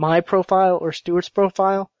my profile or Stuart's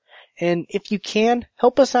profile. And if you can,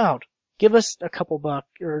 help us out. Give us a couple bucks,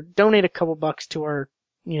 or donate a couple bucks to our,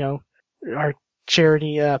 our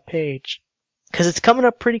charity, page. Cause it's coming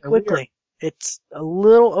up pretty quickly. It's a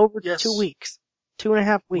little over 2 weeks.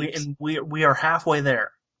 2.5 weeks. We are halfway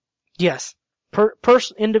there. Yes.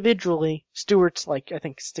 Individually, Stuart's like, I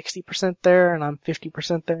think 60% there and I'm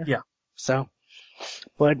 50% there. Yeah. So,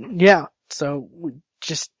 but yeah, so we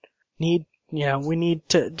just need, we need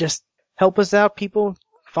to just help us out, people.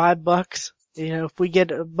 $5. If we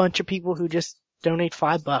get a bunch of people who just donate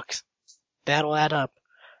 $5, that'll add up.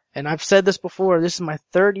 And I've said this before, this is my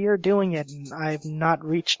 3rd year doing it and I've not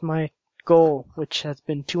reached my goal, which has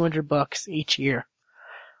been $200 each year.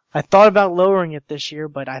 I thought about lowering it this year,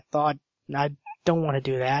 but I thought I don't want to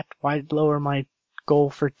do that. Why lower my goal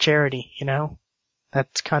for charity,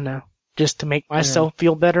 That's kind of just to make myself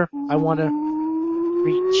feel better. I want to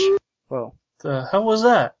reach. Whoa. The hell was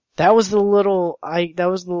that? That was the little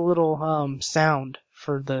sound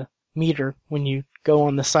for the meter when you go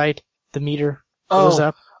on the site. The meter goes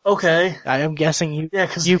up. Okay. I am guessing you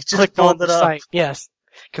cause you just clicked on the it up. site. Yes.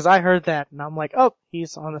 Cause I heard that and I'm like, oh,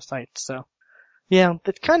 he's on the site. So yeah,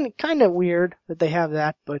 it's kind of weird that they have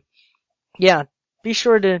that, but yeah, be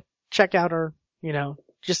sure to check out our,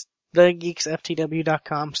 just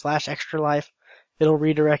thegeeksftw.com/extralife. It'll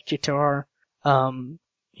redirect you to our,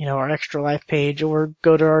 our Extra Life page, or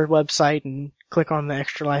go to our website and click on the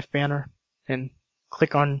Extra Life banner and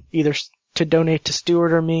click on either to donate to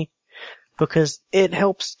Stuart or me, because it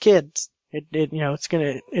helps kids.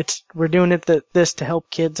 We're doing this to help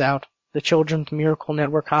kids out, the Children's Miracle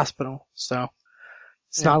Network Hospital. So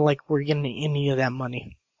it's not like we're getting any of that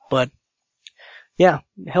money, but yeah,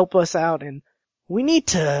 help us out. And we need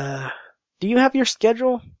to, do you have your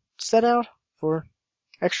schedule set out for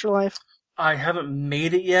Extra Life? I haven't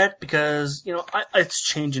made it yet because, it's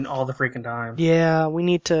changing all the freaking time. Yeah, we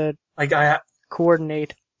need to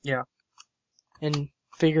coordinate. Yeah. And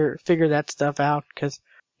figure that stuff out, because,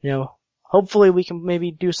 hopefully we can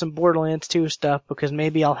maybe do some Borderlands 2 stuff, because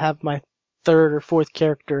maybe I'll have my 3rd or 4th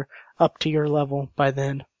character up to your level by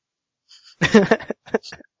then.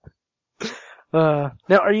 Now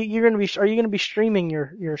are you going to be streaming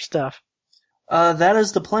your stuff? That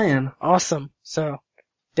is the plan. Awesome. So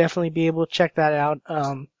definitely be able to check that out.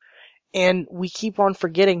 And we keep on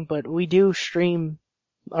forgetting, but we do stream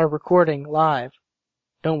our recording live,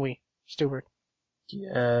 don't we, Stuart?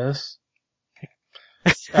 Yes.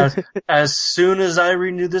 As soon as I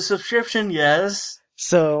renew the subscription, yes.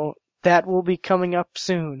 So that will be coming up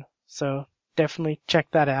soon. So definitely check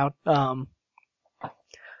that out.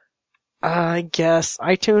 I guess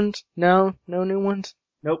iTunes? No new ones?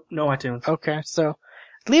 Nope, no iTunes. Okay, so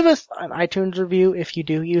leave us an iTunes review if you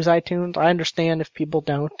do use iTunes. I understand if people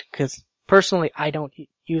don't, because personally I don't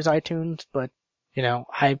use iTunes, but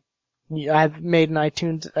I've made an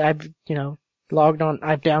iTunes, I've logged on,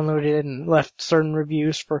 I've downloaded it and left certain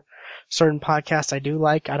reviews for certain podcasts I do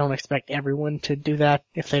like. I don't expect everyone to do that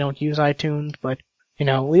if they don't use iTunes, but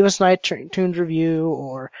leave us an iTunes review,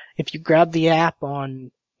 or if you grab the app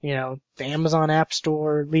on the Amazon App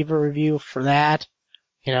Store, leave a review for that,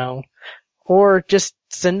 or just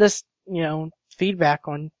send us, feedback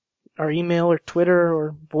on our email or Twitter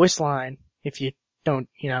or voice line if you don't,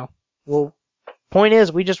 well, point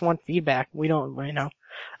is we just want feedback. We don't,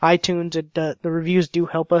 iTunes, the reviews do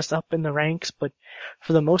help us up in the ranks, but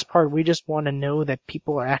for the most part, we just want to know that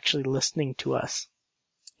people are actually listening to us.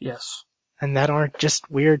 Yes. And that aren't just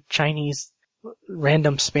weird Chinese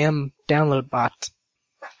random spam download bots.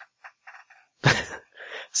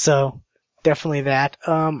 So, definitely that.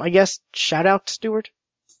 I guess shout out, Stuart?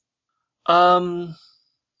 Shout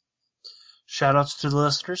outs to the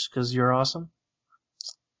listeners, cause you're awesome.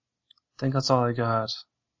 I think that's all I got.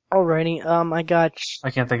 Alrighty,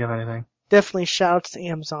 I can't think of anything. Definitely shout outs to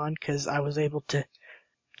Amazon, cause I was able to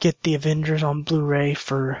get the Avengers on Blu-ray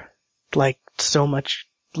for, so much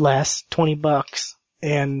less, $20,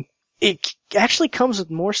 and it actually comes with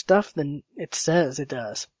more stuff than it says it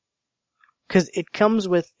does. Cause it came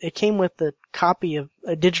with a copy of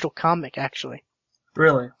a digital comic, actually.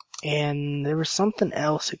 Really? And there was something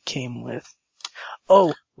else it came with.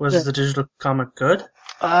 Oh. Was the digital comic good?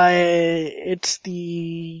 It's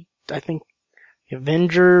I think,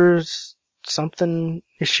 Avengers something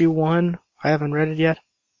issue 1. I haven't read it yet.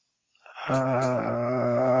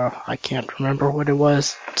 I can't remember what it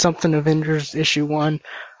was. Something Avengers issue 1.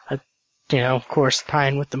 Of course,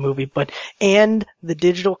 tying with the movie, and the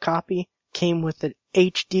digital copy came with an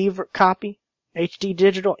HD copy, HD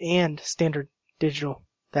digital and standard digital.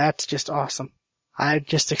 That's just awesome. I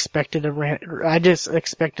just expected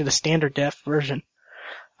a standard def version.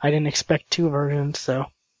 I didn't expect 2 versions, so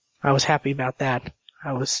I was happy about that.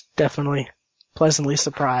 I was definitely pleasantly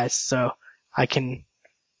surprised, so I can,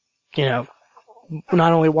 not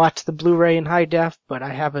only watch the Blu-ray in high def, but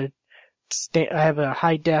I have a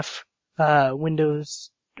high def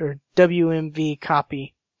Windows or WMV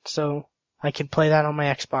copy, so I can play that on my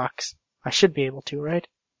Xbox. I should be able to, right?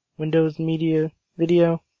 Windows Media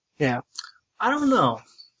Video? Yeah. I don't know.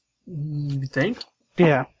 You think?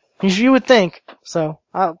 Yeah. You would think. So,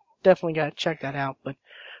 I'll definitely gotta check that out,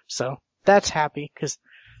 so, that's happy, cause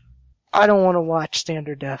I don't want to watch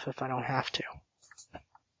standard def if I don't have to.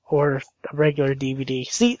 Or a regular DVD.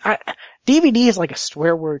 See, DVD is like a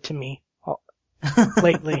swear word to me,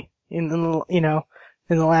 lately, in the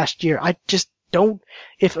last year. I just don't,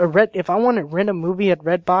 if I want to rent a movie at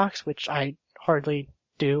Redbox, which I hardly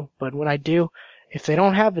do, but when I do, if they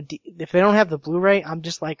don't have the Blu-ray, I'm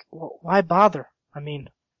just like, well, why bother? I mean,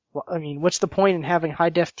 what's the point in having high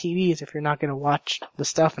def TVs if you're not going to watch the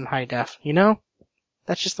stuff in high def?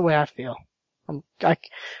 That's just the way I feel.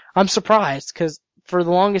 I'm surprised because for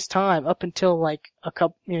the longest time, up until a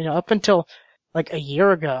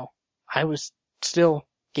year ago, I was still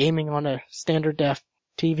gaming on a standard def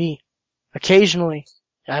TV. Occasionally,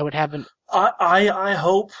 I would have I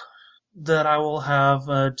hope that I will have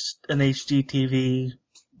an HD TV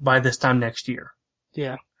by this time next year.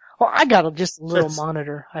 Yeah. Well, I got just a little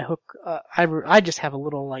monitor. I hook. I just have a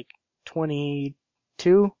little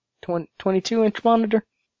 22 inch monitor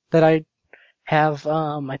that I have.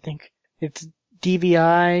 I think it's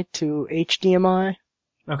DVI to HDMI.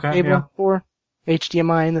 Okay. Able Yeah. for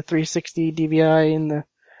HDMI in the 360, DVI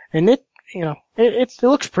and it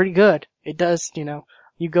looks pretty good. It does.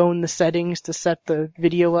 You go in the settings to set the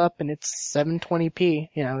video up, and it's 720p.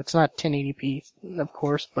 It's not 1080p, of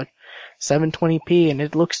course, but 720p, and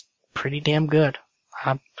it looks pretty damn good.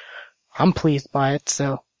 I'm pleased by it.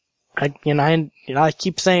 So, I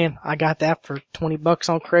keep saying I got that for $20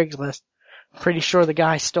 on Craigslist. Pretty sure the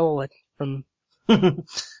guy stole it from,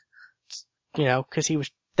 cause he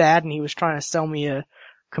was dad and he was trying to sell me a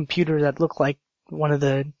computer that looked like one of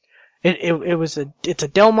the. It's a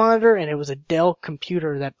Dell monitor, and it was a Dell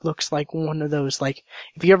computer that looks like one of those,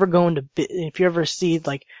 if you ever see,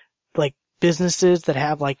 businesses that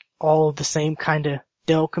have, all of the same kind of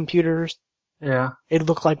Dell computers, Yeah. It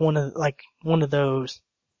looked like one of those.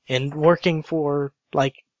 And working for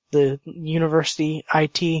like the university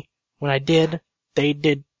IT when I did, they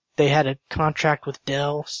had a contract with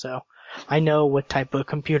Dell, so I know what type of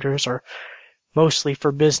computers are mostly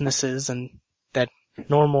for businesses and that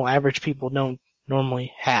normal average people don't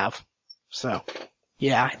normally have. So,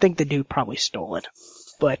 yeah, I think the dude probably stole it.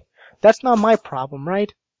 But that's not my problem,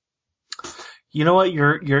 right? You know what?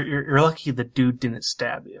 You're lucky the dude didn't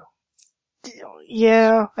stab you.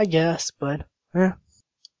 Yeah, I guess, but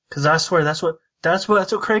Cause I swear that's what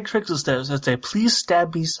Craig Craigslist does. That's a please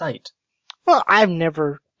stab me site. well, I've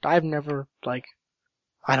never like,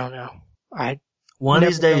 I don't know. I One of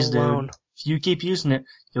never these days, go alone. dude, if you keep using it,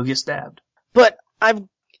 you'll get stabbed. But I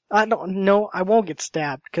don't know, I won't get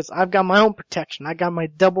stabbed because I've got my own protection. I got my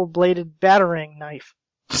double-bladed batarang knife.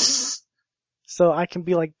 So I can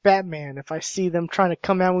be like Batman. If I see them trying to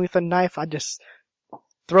come at me with a knife, I just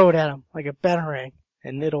throw it at them like a batarang.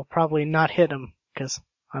 And it'll probably not hit them because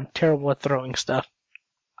I'm terrible at throwing stuff.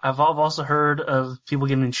 I've also heard of people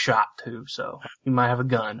getting shot too, so you might have a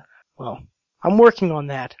gun. Well, I'm working on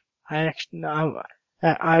that. I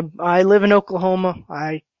live in Oklahoma.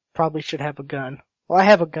 I probably should have a gun. Well, I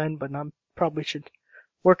have a gun, but I'm probably should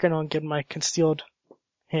working on getting my concealed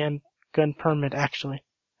handgun permit actually.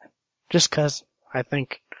 Just 'cause I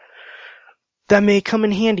think that may come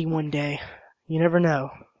in handy one day. You never know.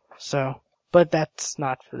 So, but that's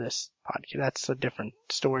not for this podcast. That's a different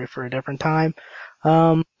story for a different time.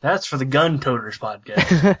 That's for the Gun Toters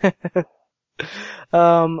podcast.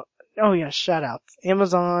 Oh yeah, shout outs.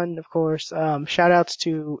 Amazon, of course. Shout outs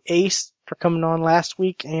to Ace for coming on last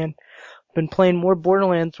week and been playing more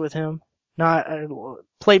Borderlands with him.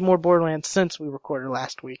 Played more Borderlands since we recorded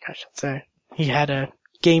last week, I should say. He had a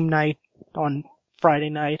game night on Friday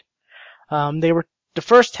night. The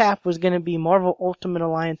first half was gonna be Marvel Ultimate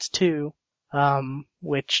Alliance 2,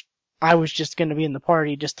 which I was just gonna be in the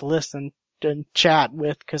party just to listen and chat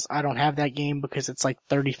with, cause I don't have that game because it's like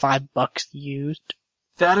 $35 used.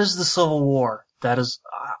 That is the Civil War.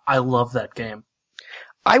 I love that game.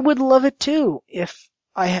 I would love it too if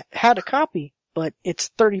I had a copy, but it's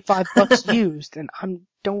 $35 used and I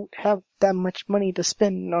don't have that much money to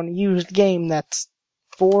spend on a used game that's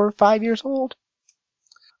 4 or 5 years old.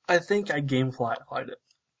 I think I GameFly'd it.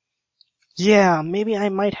 Yeah, maybe I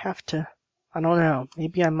might have to, I don't know,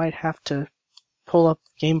 maybe I might have to pull up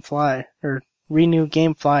GameFly or renew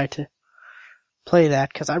GameFly to play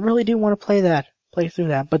that, cause I really do want to play through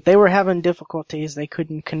that, but they were having difficulties. They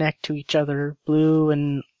couldn't connect to each other. Blue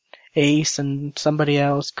and Ace and somebody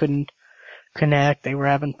else couldn't connect. They were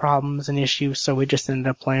having problems and issues, so we just ended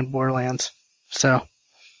up playing Borderlands. So,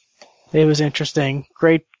 it was interesting.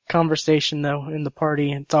 Great conversation though in the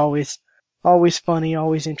party. It's always funny,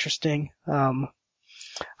 always interesting.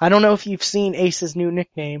 I don't know if you've seen Ace's new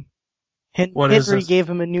nickname. Henry gave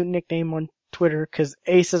him a new nickname on Twitter because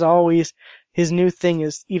Ace is always, his new thing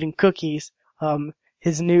is eating cookies.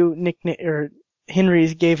 His new nickname, or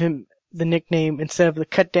Henry's gave him the nickname, instead of the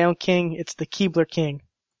Cut Down King, it's the Keebler King.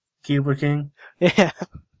 Keebler King? Yeah.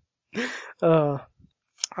 I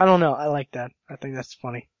don't know. I like that. I think that's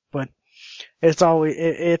funny. But it's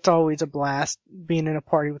always a blast being in a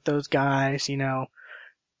party with those guys, you know.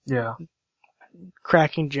 Yeah.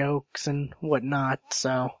 Cracking jokes and whatnot,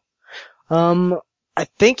 so. I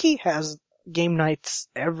think he has game nights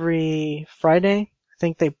every Friday. I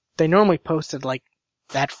think they normally posted like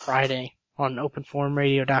that Friday on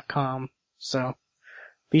openforumradio.com, so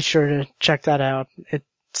be sure to check that out. It's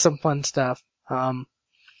some fun stuff.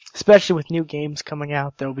 Especially with new games coming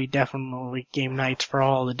out, there'll be definitely game nights for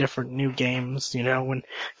all the different new games, you know, when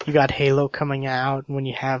you got Halo coming out, when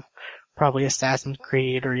you have probably Assassin's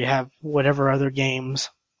Creed, or you have whatever other games.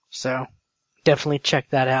 So, definitely check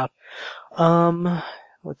that out.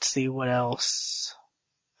 Let's see what else.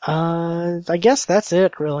 I guess that's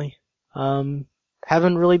it, really.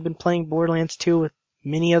 Haven't really been playing Borderlands 2 with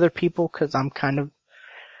many other people, cause I'm kind of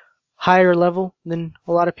higher level than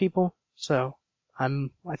a lot of people, so I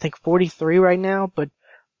think 43 right now, but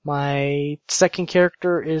my second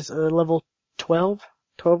character is level 12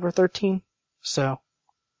 or 13. So,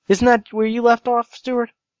 isn't that where you left off,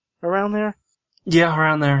 Stuart? Around there? Yeah,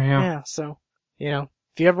 around there, yeah. Yeah, so, you know,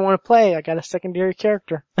 if you ever want to play, I got a secondary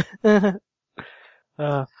character.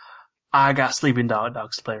 I got Sleeping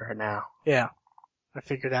Dogs to play right now. Yeah, I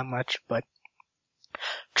figured that much, but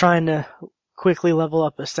trying to quickly level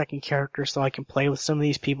up a second character so I can play with some of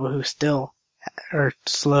these people who still are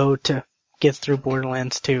slow to get through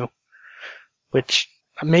Borderlands 2. Which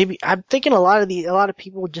maybe I'm thinking a lot of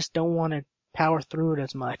people just don't want to power through it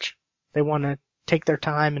as much. They want to take their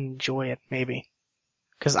time and enjoy it, maybe.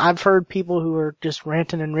 Cause I've heard people who are just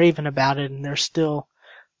ranting and raving about it and they're still,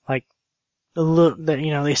 like, a little,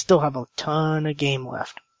 they still have a ton of game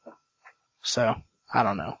left. So, I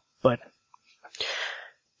don't know. But,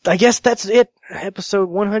 I guess that's it. Episode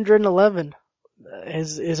 111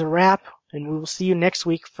 is a wrap, and we will see you next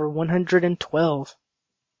week for 112.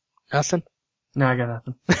 Nothing? No, I got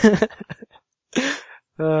nothing.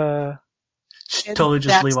 Should totally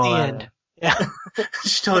just leave all that in. Yeah.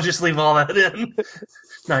 Should totally just leave all that in.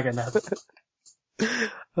 No, I got nothing.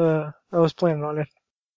 I was planning on it.